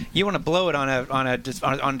moment, you want to blow it on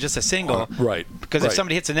just a single. Right. Because if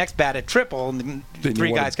somebody hits the next bat at triple and then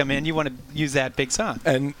 3 guys come in, you want to use that big song.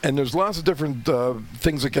 And there's lots of different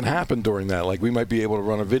things that can happen during that. Like, we might be able to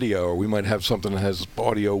run a video, or we might have something that has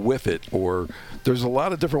audio with it, or there's a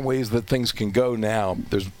lot of different ways that things can go now.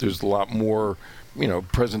 There's a lot more,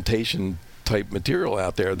 presentation type material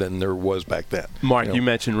out there than there was back then. Mark, you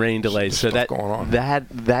mentioned rain delays, so that going on.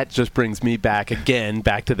 that just brings me back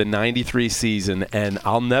to the '93 season, and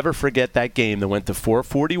I'll never forget that game that went to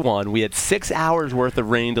 4:41. We had 6 hours worth of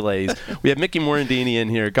rain delays. We had Mickey Morandini in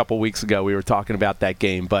here a couple weeks ago. We were talking about that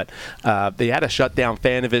game, but they had to shut down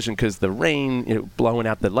Fanavision because the rain, blowing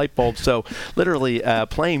out the light bulbs. So literally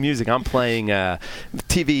playing music. I'm playing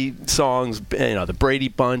TV songs, the Brady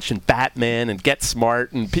Bunch and Batman and Get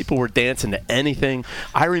Smart, and people were dancing to anything.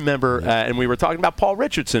 I remember, and we were talking about Paul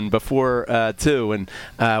Richardson before too, and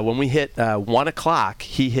when we hit 1 o'clock,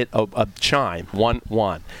 he hit a chime,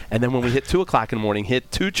 1-1, and then when we hit 2 o'clock in the morning,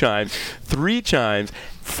 hit 2 chimes, 3 chimes.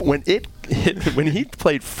 When he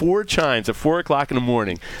played 4 chimes at 4 o'clock in the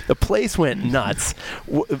morning, the place went nuts.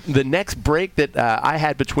 The next break that I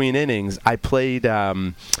had between innings, I played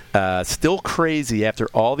Still Crazy after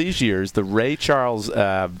all these years, the Ray Charles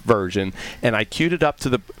version, and I queued it up to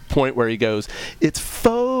the point where he goes, "It's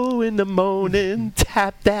 4 in the morning,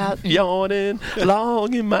 tapped out, yawning,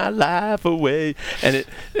 longing my life away."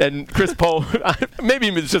 And Chris Pohl, maybe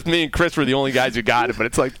it was just me and Chris were the only guys who got it, but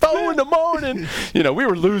it's like 4 in the morning. We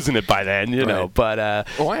were losing it by then, but I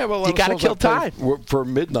have a lot you got to kill time for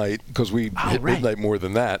midnight, because we hit midnight more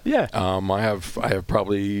than that. Yeah. I have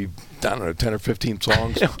probably, I don't know, 10 or 15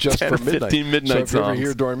 songs just for midnight. 15 midnight so if you're songs.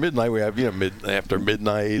 here during midnight, we have after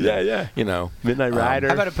midnight. Midnight Rider.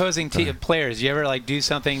 How about opposing players? You ever do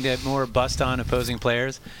something to more bust on opposing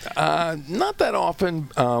players? Not that often.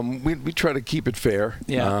 We try to keep it fair.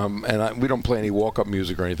 Yeah. And we don't play any walk-up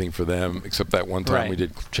music or anything for them, except that one time we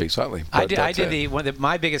did Chase Utley. I did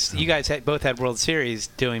my biggest. You guys both had World Series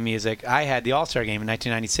doing music. I had the All-Star Game in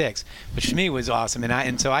 1996, which to me was awesome,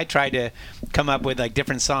 and so I tried to come up with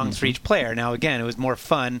different songs for each player. Now again, it was more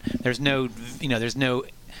fun. There's no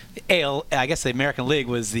I guess the American League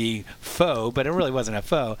was the foe, but it really wasn't a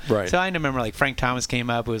foe. Right. So I remember like Frank Thomas came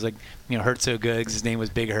up, who was like, Hurt So Good, 'cause his name was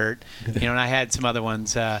Big Hurt. And I had some other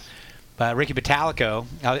ones. Ricky Batalico.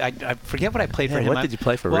 I forget what I played for him. What did you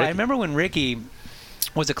play for Ricky? Ricky? I remember when Ricky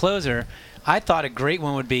was a closer, I thought a great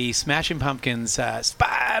one would be Smashing Pumpkins,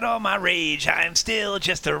 Spite all my rage, I am still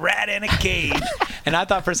just a rat in a cage. And I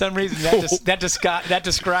thought for some reason that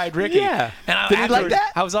described Ricky. Yeah. And Did he like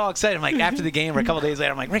that? I was all excited. I'm like, after the game or a couple days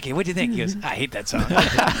later, I'm like, Ricky, what do you think? He goes, I hate that song.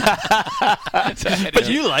 But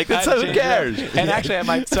you like it, so who cares? And actually, I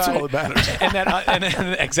might. That's all that matters.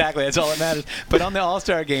 And exactly, that's all that matters. But on the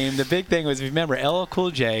All-Star game, the big thing was, if you remember, LL Cool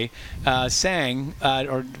J sang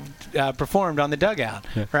or performed on the dugout,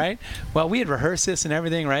 right? Well, we had rehearsed this and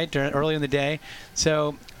everything, right, early in the day.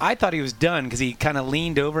 So I thought he was done because he kind of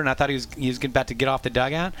leaned over, and I thought he was about to get off the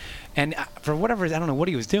dugout. And for whatever reason, I don't know what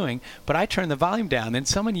he was doing, but I turned the volume down. Then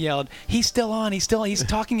someone yelled, "He's still on! He's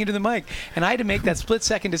talking into the mic!" And I had to make that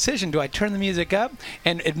split-second decision: do I turn the music up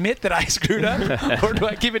and admit that I screwed up, or do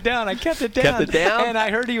I keep it down? I kept it down. Kept it down? And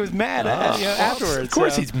I heard he was mad afterwards. Of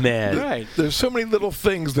course, he's mad. Right. There's so many little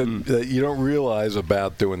things that you don't realize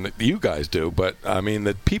about doing that you guys do, but I mean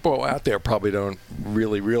that people out there probably don't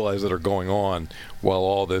really realize that are going on while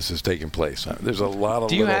all this is taking place. There's a lot of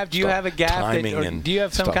do you have a gap do you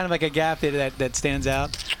have some kind of like a gap that stands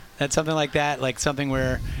out? That's something like that, like something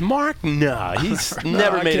where Mark, no, he's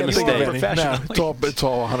never made a mistake. No, it's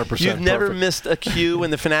all 100%. You've never perfect. missed a cue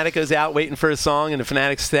when the Fanatic goes out waiting for a song, and the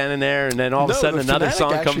Fanatic's standing there, and then all of a sudden another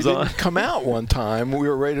song comes on. Didn't come out one time. We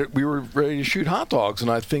were ready to shoot hot dogs,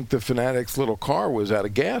 and I think the Fanatic's little car was out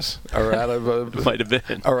of gas or out of might have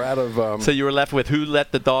been or out of. So you were left with who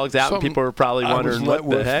let the dogs out, and people were probably wondering what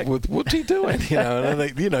the heck. What's he doing? And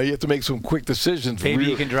then you have to make some quick decisions. Maybe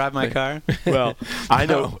you can drive my car. Well, I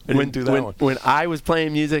know. No, when I was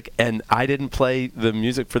playing music and I didn't play the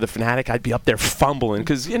music for the Fanatic, I'd be up there fumbling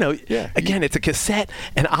because again, it's a cassette,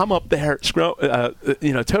 and I'm up there,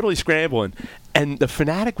 totally scrambling. And the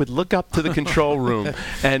Fanatic would look up to the control room,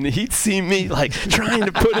 and he'd see me like trying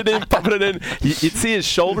to put it in, pumping it in. You'd see his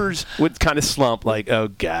shoulders would kind of slump, like, "Oh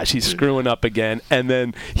gosh, he's screwing up again." And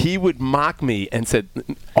then he would mock me and said,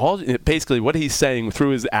 basically what he's saying through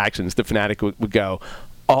his actions, the Fanatic would go,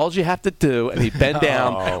 all you have to do, and he'd bend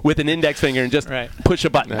down with an index finger and just push a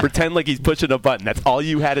button. Pretend like he's pushing a button. That's all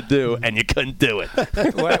you had to do, and you couldn't do it.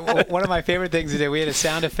 One of my favorite things is that we had a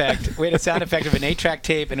sound effect. We had a sound effect of an 8-track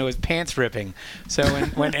tape, and it was pants ripping. So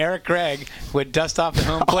when Eric Gregg would dust off the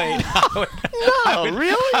home plate,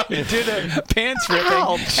 I would do the pants ripping.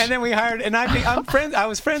 Ouch. And then we hired, and I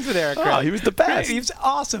was friends with Eric Gregg. Oh, he was the best. He was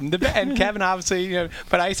awesome. And Kevin, obviously,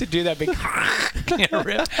 but I used to do that big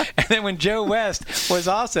rip. And then when Joe West was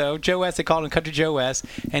Joe West, they called him Country Joe West,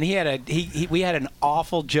 and we had an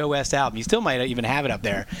awful Joe West album. You still might even have it up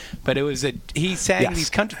there, but it was he sang these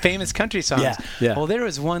famous country songs. Yeah. Well, there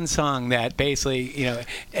was one song that basically,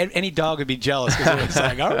 any dog would be jealous because it was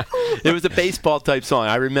like, oh. It was a baseball type song.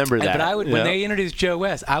 I remember that. But when they introduced Joe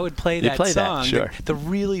West, I would play that song, the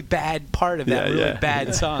really bad part of that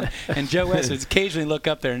bad song, and Joe West would occasionally look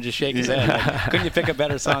up there and just shake his head. Like, couldn't you pick a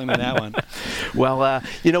better song than that one? Well,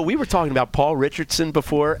 we were talking about Paul Richardson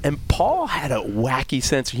before, and Paul had a wacky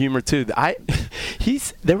sense of humor too.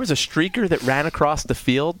 There was a streaker that ran across the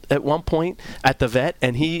field at one point at the vet,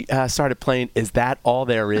 and he started playing "Is That All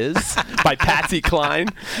There Is" by Patsy Cline.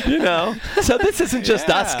 So this isn't just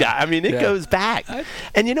us, guys. I mean, it goes back.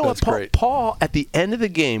 And you know what? Paul at the end of the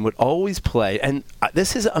game would always play, and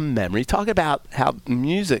this is a memory. Talk about how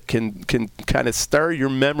music can kind of stir your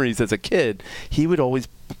memories as a kid. He would always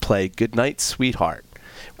play "Good Night, Sweetheart."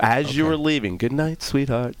 As you were leaving, "Good night,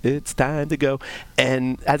 sweetheart, it's time to go."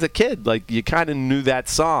 And as a kid, like, you kind of knew that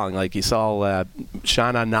song. Like, you saw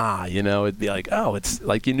Sha-Na Na, it'd be like, oh, it's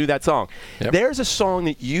like you knew that song. Yep. There's a song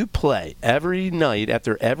that you play every night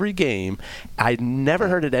after every game. I'd never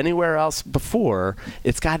heard it anywhere else before.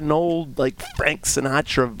 It's got an old, like, Frank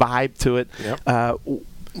Sinatra vibe to it. Yep.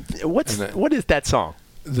 What is that song?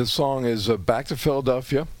 The song is "Back to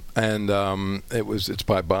Philadelphia." And it's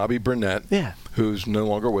by Bobby Burnett, who's no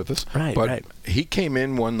longer with us. But he came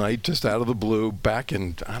in one night just out of the blue back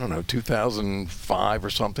in, 2005 or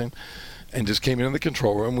something, and just came in the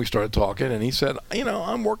control room. We started talking, and he said,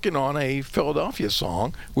 I'm working on a Philadelphia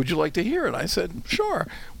song. Would you like to hear it? I said, sure.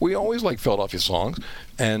 We always like Philadelphia songs,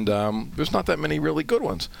 and there's not that many really good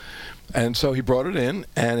ones. And so he brought it in,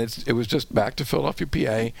 and it was just "Back to Philadelphia,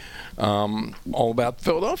 PA," all about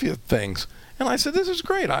Philadelphia things. And I said, this is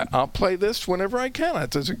great. I'll play this whenever I can.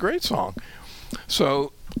 It's a great song.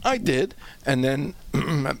 So I did. And then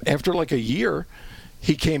after like a year,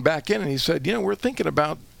 he came back in and he said, we're thinking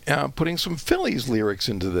about putting some Phillies lyrics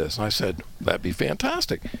into this. I said, that'd be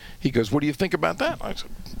fantastic. He goes, what do you think about that? I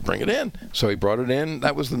said, bring it in. So he brought it in.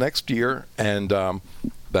 That was the next year, and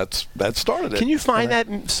that started it. Can you find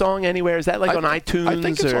that song anywhere? Is that like on iTunes? I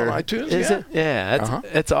think it's or on iTunes. Is yeah. it? Yeah,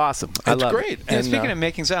 it's awesome. I It's love great. It. And speaking of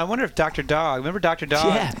making songs, I wonder if Dr. Dog, remember Dr.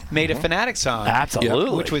 Dog made a Fanatic song?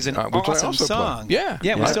 Absolutely. Which was an which I awesome also play. song. Yeah.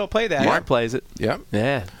 Yeah, we still play that. Mark plays it. Yeah.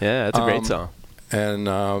 Yeah, that's a great song.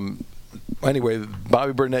 And anyway,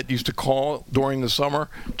 Bobby Burnett used to call during the summer,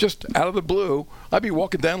 just out of the blue. I'd be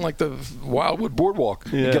walking down like the Wildwood Boardwalk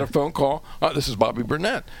and get a phone call. This is Bobby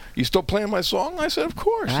Burnett. You still playing my song? I said, of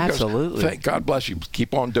course. Absolutely. He goes, thank God bless you.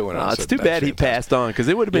 Keep on doing it. It's too bad he passed on, because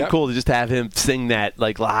it would have been cool to just have him sing that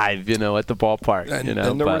like live, at the ballpark.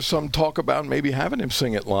 And there was some talk about maybe having him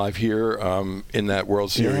sing it live here in that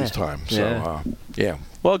World Series time. So, yeah.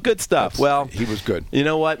 Well, good stuff. He was good. You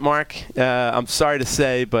know what, Mark? I'm sorry to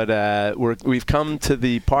say, but we've come to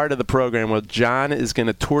the part of the program where John is going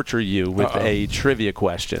to torture you with a trivia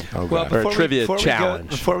question. Well, or a trivia challenge.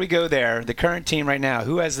 Before we go there, the current team right now,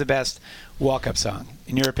 who has the best walk-up song,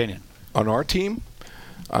 in your opinion? On our team,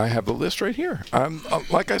 I have the list right here.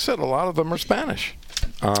 Like I said, a lot of them are Spanish.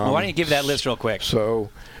 Why don't you give that list real quick? So,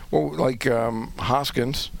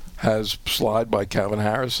 Hoskins has Slide by Calvin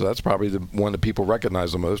Harris, so that's probably the one that people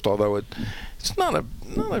recognize the most, although it's not a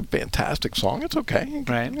fantastic song. It's okay.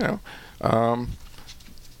 Right. Look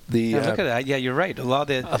at that. Yeah, you're right. A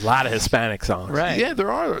lot of Hispanic songs. Right. Yeah,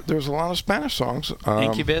 there's a lot of Spanish songs.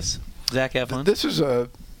 Incubus, Zac Efron. This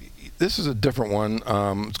is a different one.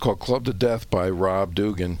 It's called Club to Death by Rob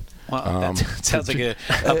Dugan. Wow, that sounds like an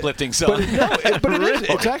uplifting song. But it is.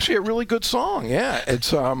 It's actually a really good song. Yeah,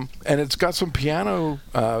 it's and it's got some piano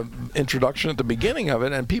introduction at the beginning of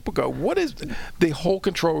it, and people go, "What is?" The whole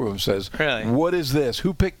control room says, "Really? What is this?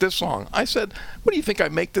 Who picked this song?" I said, "What do you think? I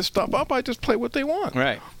make this stuff up? I just play what they want."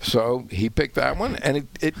 Right. So he picked that one, and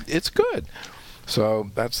it's good.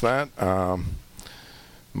 So that's that.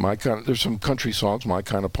 There's some country songs. My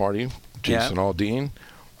Kind of Party, Jason Aldean.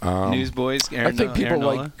 Newsboys, Aaron,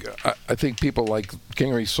 I think people like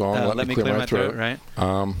Kingery's song "Let Me Clear My Throat," right?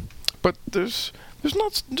 But there's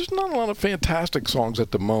not a lot of fantastic songs at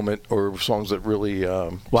the moment, or songs that really.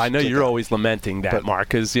 Well, I know you're always lamenting that, Mark,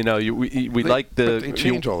 because we like they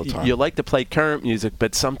change all the time. You like to play current music,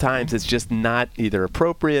 but sometimes it's just not either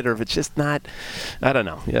appropriate, or if it's just not. I don't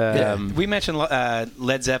know. We mentioned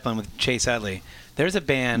Led Zeppelin with Chase Utley. There's a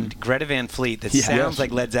band, Greta Van Fleet, that sounds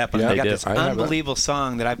like Led Zeppelin. They got this unbelievable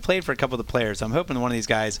song that I've played for a couple of the players. I'm hoping one of these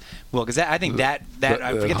guys will, because I think I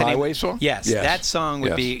forget the Highway name. song? Yes, that song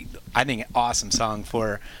would be, I think, an awesome song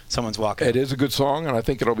for someone's walk-up. It is a good song, and I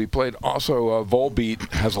think it'll be played. Also,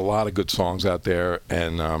 Volbeat has a lot of good songs out there,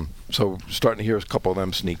 and so starting to hear a couple of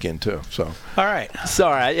them sneak in too. So all right.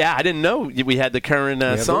 Sorry, I didn't know we had the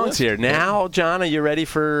current songs here. Now, John, are you ready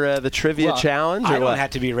for the trivia challenge? I don't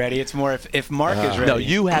have to be ready. It's more if Mark is ready. No,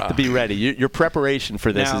 you have to be ready. Your preparation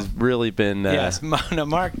for this has really been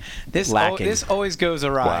Mark. This always goes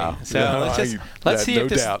awry. Wow. So let's see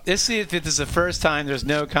if this is the first time there's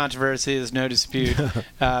no controversy, there's no dispute,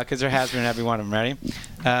 because there has been every one of them. Ready?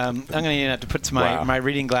 I'm going to have to put my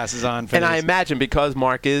reading glasses on. For and this. I imagine because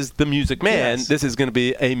Mark is the music man, this is going to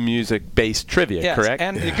be a music-based trivia, correct?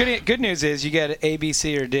 And the good news is you get A, B,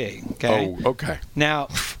 C, or D. Okay. Oh, okay. Now,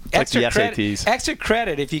 like the SATs. Extra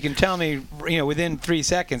credit if you can tell me, within 3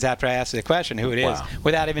 seconds after I ask the question who it is,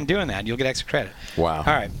 without even doing that, you'll get extra credit. Wow. All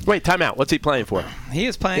right. Wait, time out. What's he playing for? He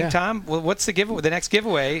is playing, Tom. Well, what's the giveaway? The next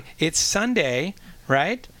giveaway? It's Sunday,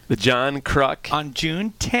 right? The John Kruk on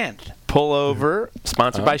June 10th. Pullover,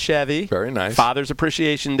 sponsored by Chevy. Very nice. Father's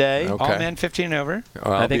Appreciation Day. Okay. All men 15 and over.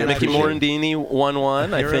 I think Mickey Morandini won one.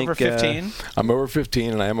 You're over 15. I'm over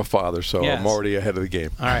 15, and I am a father, so I'm already ahead of the game.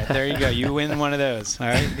 All right, there you go. You win one of those. All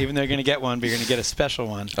right, even though you're going to get one, but you're going to get a special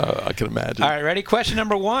one. I can imagine. All right, ready? Question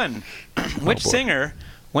number 1. Which singer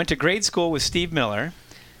went to grade school with Steve Miller,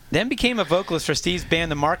 then became a vocalist for Steve's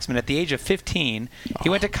band, The Marksmen, at the age of 15. He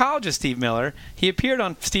went to college with Steve Miller. He appeared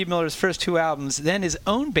on Steve Miller's first 2 albums. Then his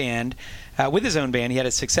own band, with his own band, he had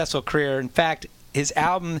a successful career. In fact, his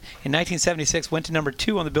album in 1976 went to number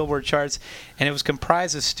 2 on the Billboard charts, and it was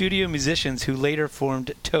comprised of studio musicians who later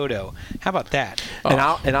formed Toto. How about that?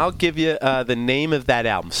 And I'll give you the name of that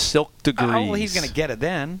album, Silk Degrees. Well, he's going to get it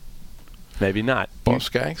then. Maybe not. Boz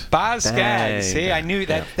Scaggs? Boz Scaggs. See, I knew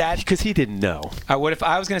that. Because he didn't know. I would if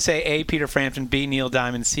I was going to say A, Peter Frampton, B, Neil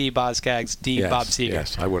Diamond, C, Boz Scaggs, D, Bob Seger.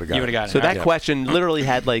 Yes, I would have got it. You would have gotten it. So that question literally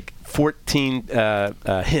had like 14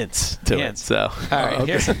 hints to it. So. All right,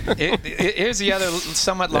 here's the other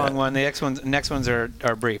somewhat long one. The next ones are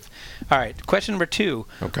brief. All right, question number 2.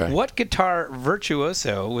 Okay. What guitar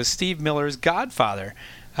virtuoso was Steve Miller's godfather?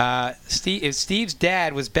 Steve's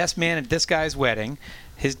dad was best man at this guy's wedding.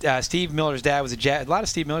 His Steve Miller's dad was a lot of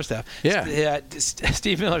Steve Miller stuff. Yeah.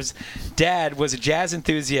 Steve Miller's dad was a jazz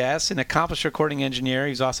enthusiast, an accomplished recording engineer.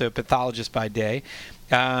 He was also a pathologist by day.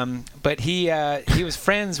 But he was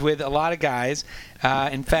friends with a lot of guys.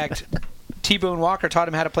 In fact, T-Bone Walker taught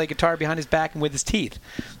him how to play guitar behind his back and with his teeth.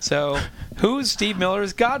 So, who's Steve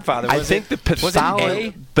Miller's godfather? I think the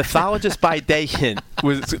pathologist by day hint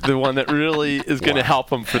was the one that really is going to help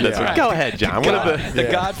him for this. Yeah. Go ahead, John. The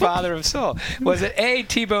godfather of soul. Was it A,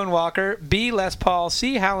 T-Bone Walker, B, Les Paul,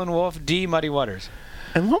 C, Howlin' Wolf, D, Muddy Waters?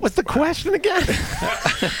 And what was the question again?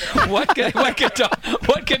 What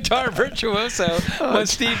guitar virtuoso was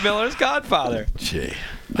Steve Miller's godfather? Gee.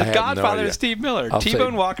 The godfather of Steve Miller.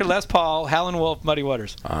 T-Bone Walker, Les Paul, Howlin' Wolf, Muddy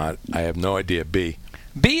Waters. I have no idea. B.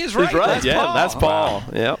 B is right. Les Paul. Les Paul. Wow.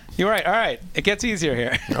 Yep. You're right. All right. It gets easier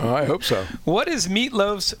here. Oh, I hope so. What is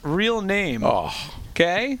Meatloaf's real name? Oh.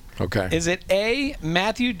 Okay. Okay. Is it A,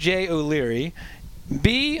 Matthew J. O'Leary,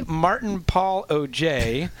 B, Martin Paul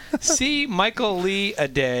O'J, C, Michael Lee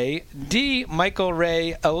Aday, D, Michael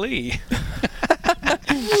Ray Ali?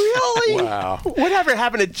 Really? Wow. Whatever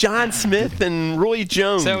happened to John Smith and Roy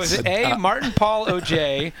Jones? So is it A, Martin Paul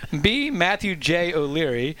O'J, B, Matthew J.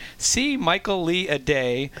 O'Leary, C, Michael Lee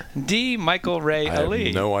Aday, D, Michael Ray I Ali?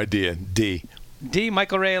 have no idea. D. D,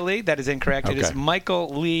 Michael Ray Ali? That is incorrect. It is Okay. Michael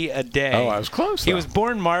Lee Aday. Oh, I was close, He though. was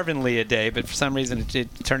born Marvin Lee Aday, but for some reason it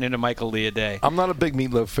turned into Michael Lee Aday. I'm not a big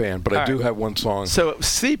Meatloaf fan, but I All do right. have one song. So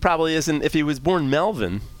C probably isn't. If he was born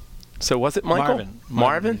Melvin, so was it Michael?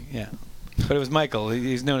 Marvin? Yeah. But it was Michael.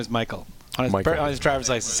 He's known as Michael. On his, Michael. on his driver's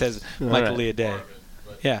license, it says Michael right. Lee Aday.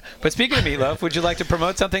 Yeah. But speaking of Meatloaf, would you like to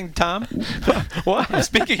promote something, Tom? What?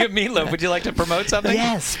 Speaking of Meatloaf, would you like to promote something?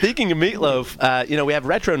 Yes. Speaking of Meatloaf, we have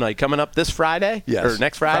Retro Night coming up this Friday. Yes. Or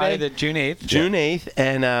next Friday, Friday. the June 8th. June 8th,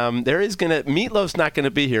 and Meatloaf's not going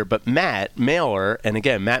to be here, but Matt Mailer, and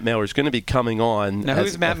again, Matt Mailer is going to be coming on. Now,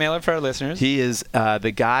 who's Matt Mailer for our listeners? He is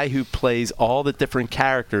the guy who plays all the different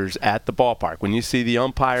characters at the ballpark. When you see the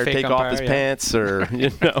umpire Fake take umpire, off his yeah. pants, or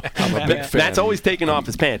I'm a big fan. Matt's always taking off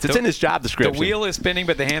his pants. It's in his job The description. wheel is spinning,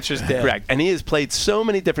 but the hamster's dead. Correct. And he has played so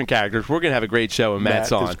many different characters. We're going to have a great show when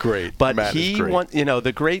Matt's Matt on. is great. But Matt is he great.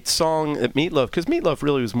 the great song at Meatloaf, because Meatloaf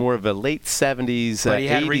really was more of a late 70s, But he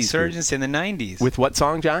had 80s resurgence in the 90s. With what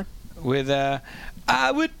song, John? With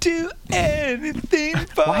I would do anything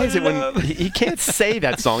for Why is it love. when he can't say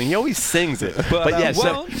that song? He always sings it. But yeah,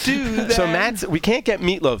 I won't do that. So we can't get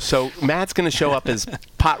Meatloaf. So Matt's going to show up as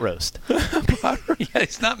pot roast. Yeah,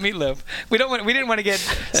 it's not Meatloaf. We didn't want to get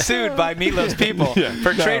sued by Meatloaf's people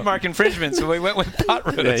for trademark infringement, so we went with pot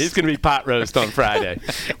roast. Yeah, he's going to be pot roast on Friday.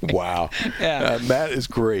 Wow. Yeah. Matt is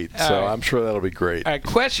great, All so right. I'm sure that'll be great. All right,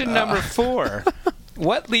 question number 4.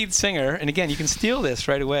 What lead singer, and again, you can steal this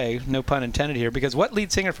right away, no pun intended here, because what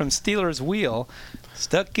lead singer from Steelers Wheel,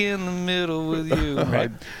 Stuck in the Middle with You, right,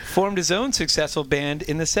 formed his own successful band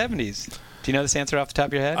in the 70s? Do you know this answer off the top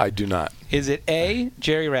of your head? I do not. Is it A,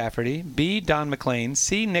 Jerry Rafferty, B, Don McLean,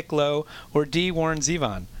 C, Nick Lowe, or D, Warren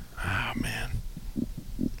Zevon? Oh, man.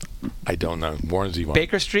 I don't know. Warren Zevon.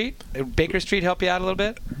 Baker Street? Baker Street help you out a little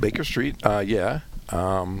bit? Baker Street? Yeah.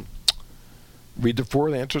 Read the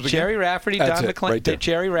 4 answers again. Jerry Rafferty, That's Don it, McLean. right there.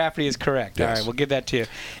 Jerry Rafferty is correct. All Yes. right, we'll give that to you.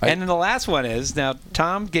 And then the last one is, now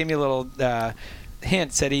Tom gave me a little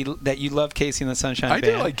hint, said that you love Casey and the Sunshine Band.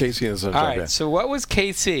 I do like Casey and the Sunshine All right, Band. so what was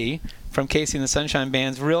Casey from Casey and the Sunshine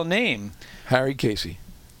Band's real name? Harry Casey.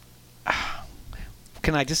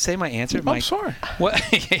 Can I just say my answer? I'm sorry. What?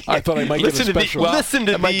 I thought I might get a Listen to special. listen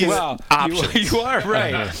to these options. You are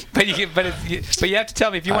right, but you have to tell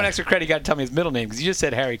me if you want extra credit. You got to tell me his middle name because you just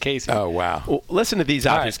said Harry Casey. Oh, wow. Well, listen to these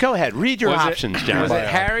All options. right. Go ahead. Read your Was options, John. Was it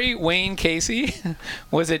Harry Wayne Casey?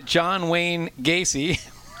 Was it John Wayne Gacy?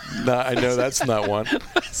 No, I know that's not one.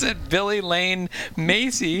 Was it Billy Lane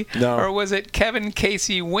Macy? No. Or was it Kevin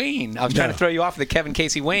Casey Wayne? I was trying to throw you off with the Kevin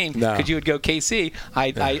Casey Wayne No. because you would go KC.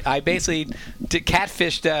 I basically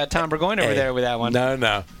catfished Tom Burgoyne over there with that one.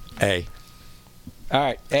 No. A. All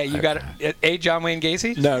right. Hey, you got A, John Wayne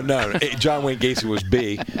Gacy? No. John Wayne Gacy was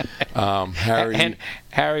B. Harry And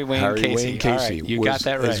Harry Wayne Casey. Wayne Casey. All right, you got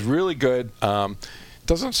that right. Is really good.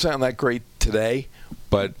 Doesn't sound that great today,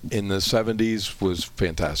 but in the 70s was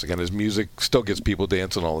fantastic. And his music still gets people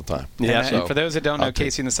dancing all the time. Yeah, And for those that don't know, I'll take-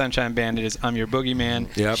 Casey and the Sunshine Band, it is I'm Your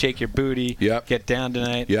Boogeyman, Yep. Shake Your Booty, Yep. Get Down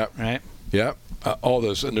Tonight, Yep. right? Yeah, all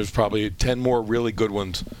those. And there's probably 10 more really good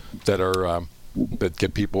ones that are that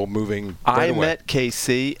get people moving. I right away. met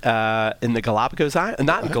Casey in the Galapagos Island,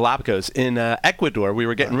 not in Galapagos, in Ecuador. We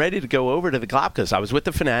were getting ready to go over to the Galapagos. I was with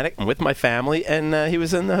the Fanatic and with my family, and he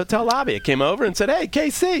was in the hotel lobby. I came over and said, "Hey,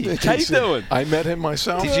 Casey, how you doing?" I met him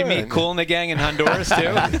myself. Did you meet Cool and the Gang in Honduras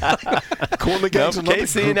too? Cool and the Gang's Nope, another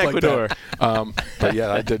Casey group in like Ecuador. that. But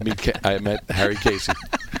yeah, I did meet. I met Harry Casey.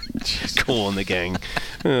 Cool in the Gang. I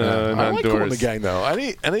like Cool and Honduras. the Gang though.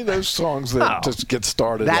 Any of those songs that Oh. just get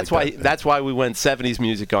started. That's like why. That's why we went 70s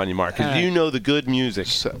music on you, Mark, because you know the good music,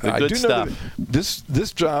 the I good do stuff. know that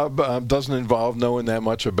this job doesn't involve knowing that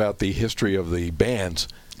much about the history of the bands,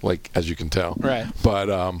 like as you can tell. Right. But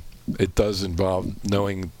it does involve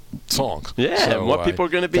knowing songs. Yeah, So, and what people are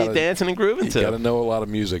going to be gotta- dancing and grooving You to. got to know a lot of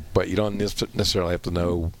music, but you don't necessarily have to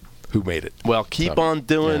know who made it. Well, keep So, on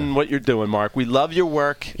doing what you're doing, Mark. We love your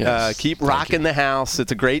work. Yes, Keep thank rocking you. the house.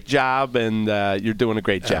 It's a great job, and you're doing a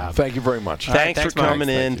great job. Thank you very much. Thanks thanks, for Mark. coming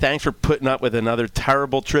in. Thank you. Thanks for putting up with another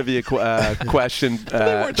terrible trivia question weren't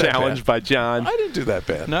that challenge bad. by John. I didn't do that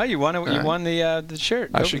bad. No, you won the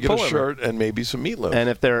shirt. I should get a shirt and maybe some meatloaf. And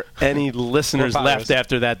if there are any listeners Or left followers.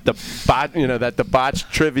 after that debauched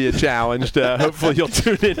trivia challenge, hopefully you'll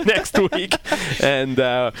tune in next week. And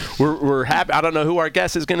we're happy. I don't know who our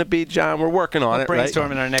guest is going to be, John. We're working on it. Brainstorming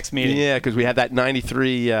Right? our next meeting. Yeah, because we have that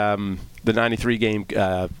 93, the 93 game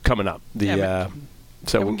coming up.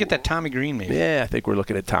 So we can get that Tommy Green maybe. Yeah, I think we're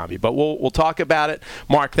looking at Tommy, but we'll talk about it.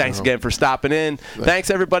 Mark, thanks again for stopping in.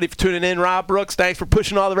 Thanks everybody for tuning in. Rob Brooks, thanks for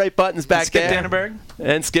pushing all the right buttons back Skip there. Dannenberg.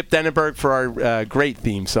 And Skip Dennenberg for our great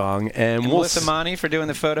theme song. And we'll Melissa Monty for doing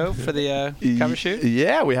the photo for the cover shoot.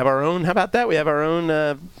 Yeah, we have our own. How about that? We have our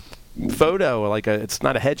own photo. It's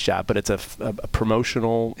not a headshot, but it's a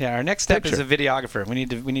promotional. Yeah, our next step is Picture. a videographer. We need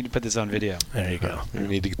to put this on video. There you go. You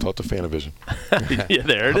need to talk to Fanavision. Yeah,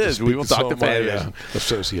 there it I'll is. speak We will talk to some of my, Fanavision.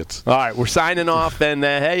 associates. All right, we're signing off, and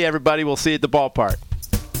hey, everybody, we'll see you at the ballpark.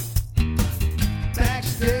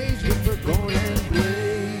 Backstage with the Gordon Gray.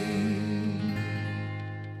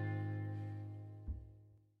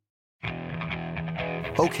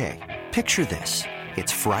 Okay, picture this.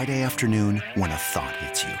 It's Friday afternoon when a thought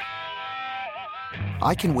hits you.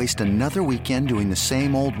 I can waste another weekend doing the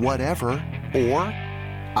same old whatever, or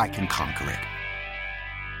I can conquer it.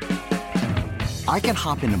 I can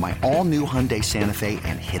hop into my all-new Hyundai Santa Fe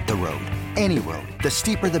and hit the road. Any road. The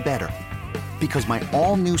steeper, the better. Because my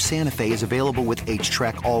all-new Santa Fe is available with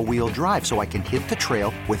H-Track all-wheel drive, so I can hit the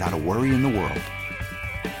trail without a worry in the world.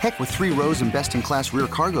 Heck, with 3 rows and best-in-class rear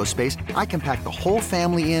cargo space, I can pack the whole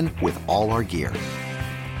family in with all our gear.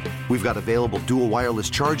 We've got available dual wireless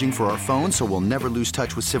charging for our phones, so we'll never lose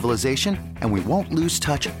touch with civilization, and we won't lose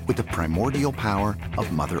touch with the primordial power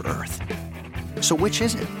of Mother Earth. So which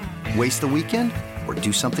is it? Waste the weekend or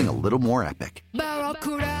do something a little more epic?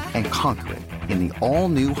 And conquer it in the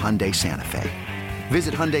all-new Hyundai Santa Fe.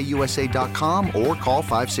 Visit HyundaiUSA.com or call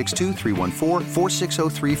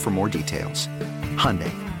 562-314-4603 for more details.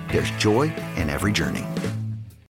 Hyundai, there's joy in every journey.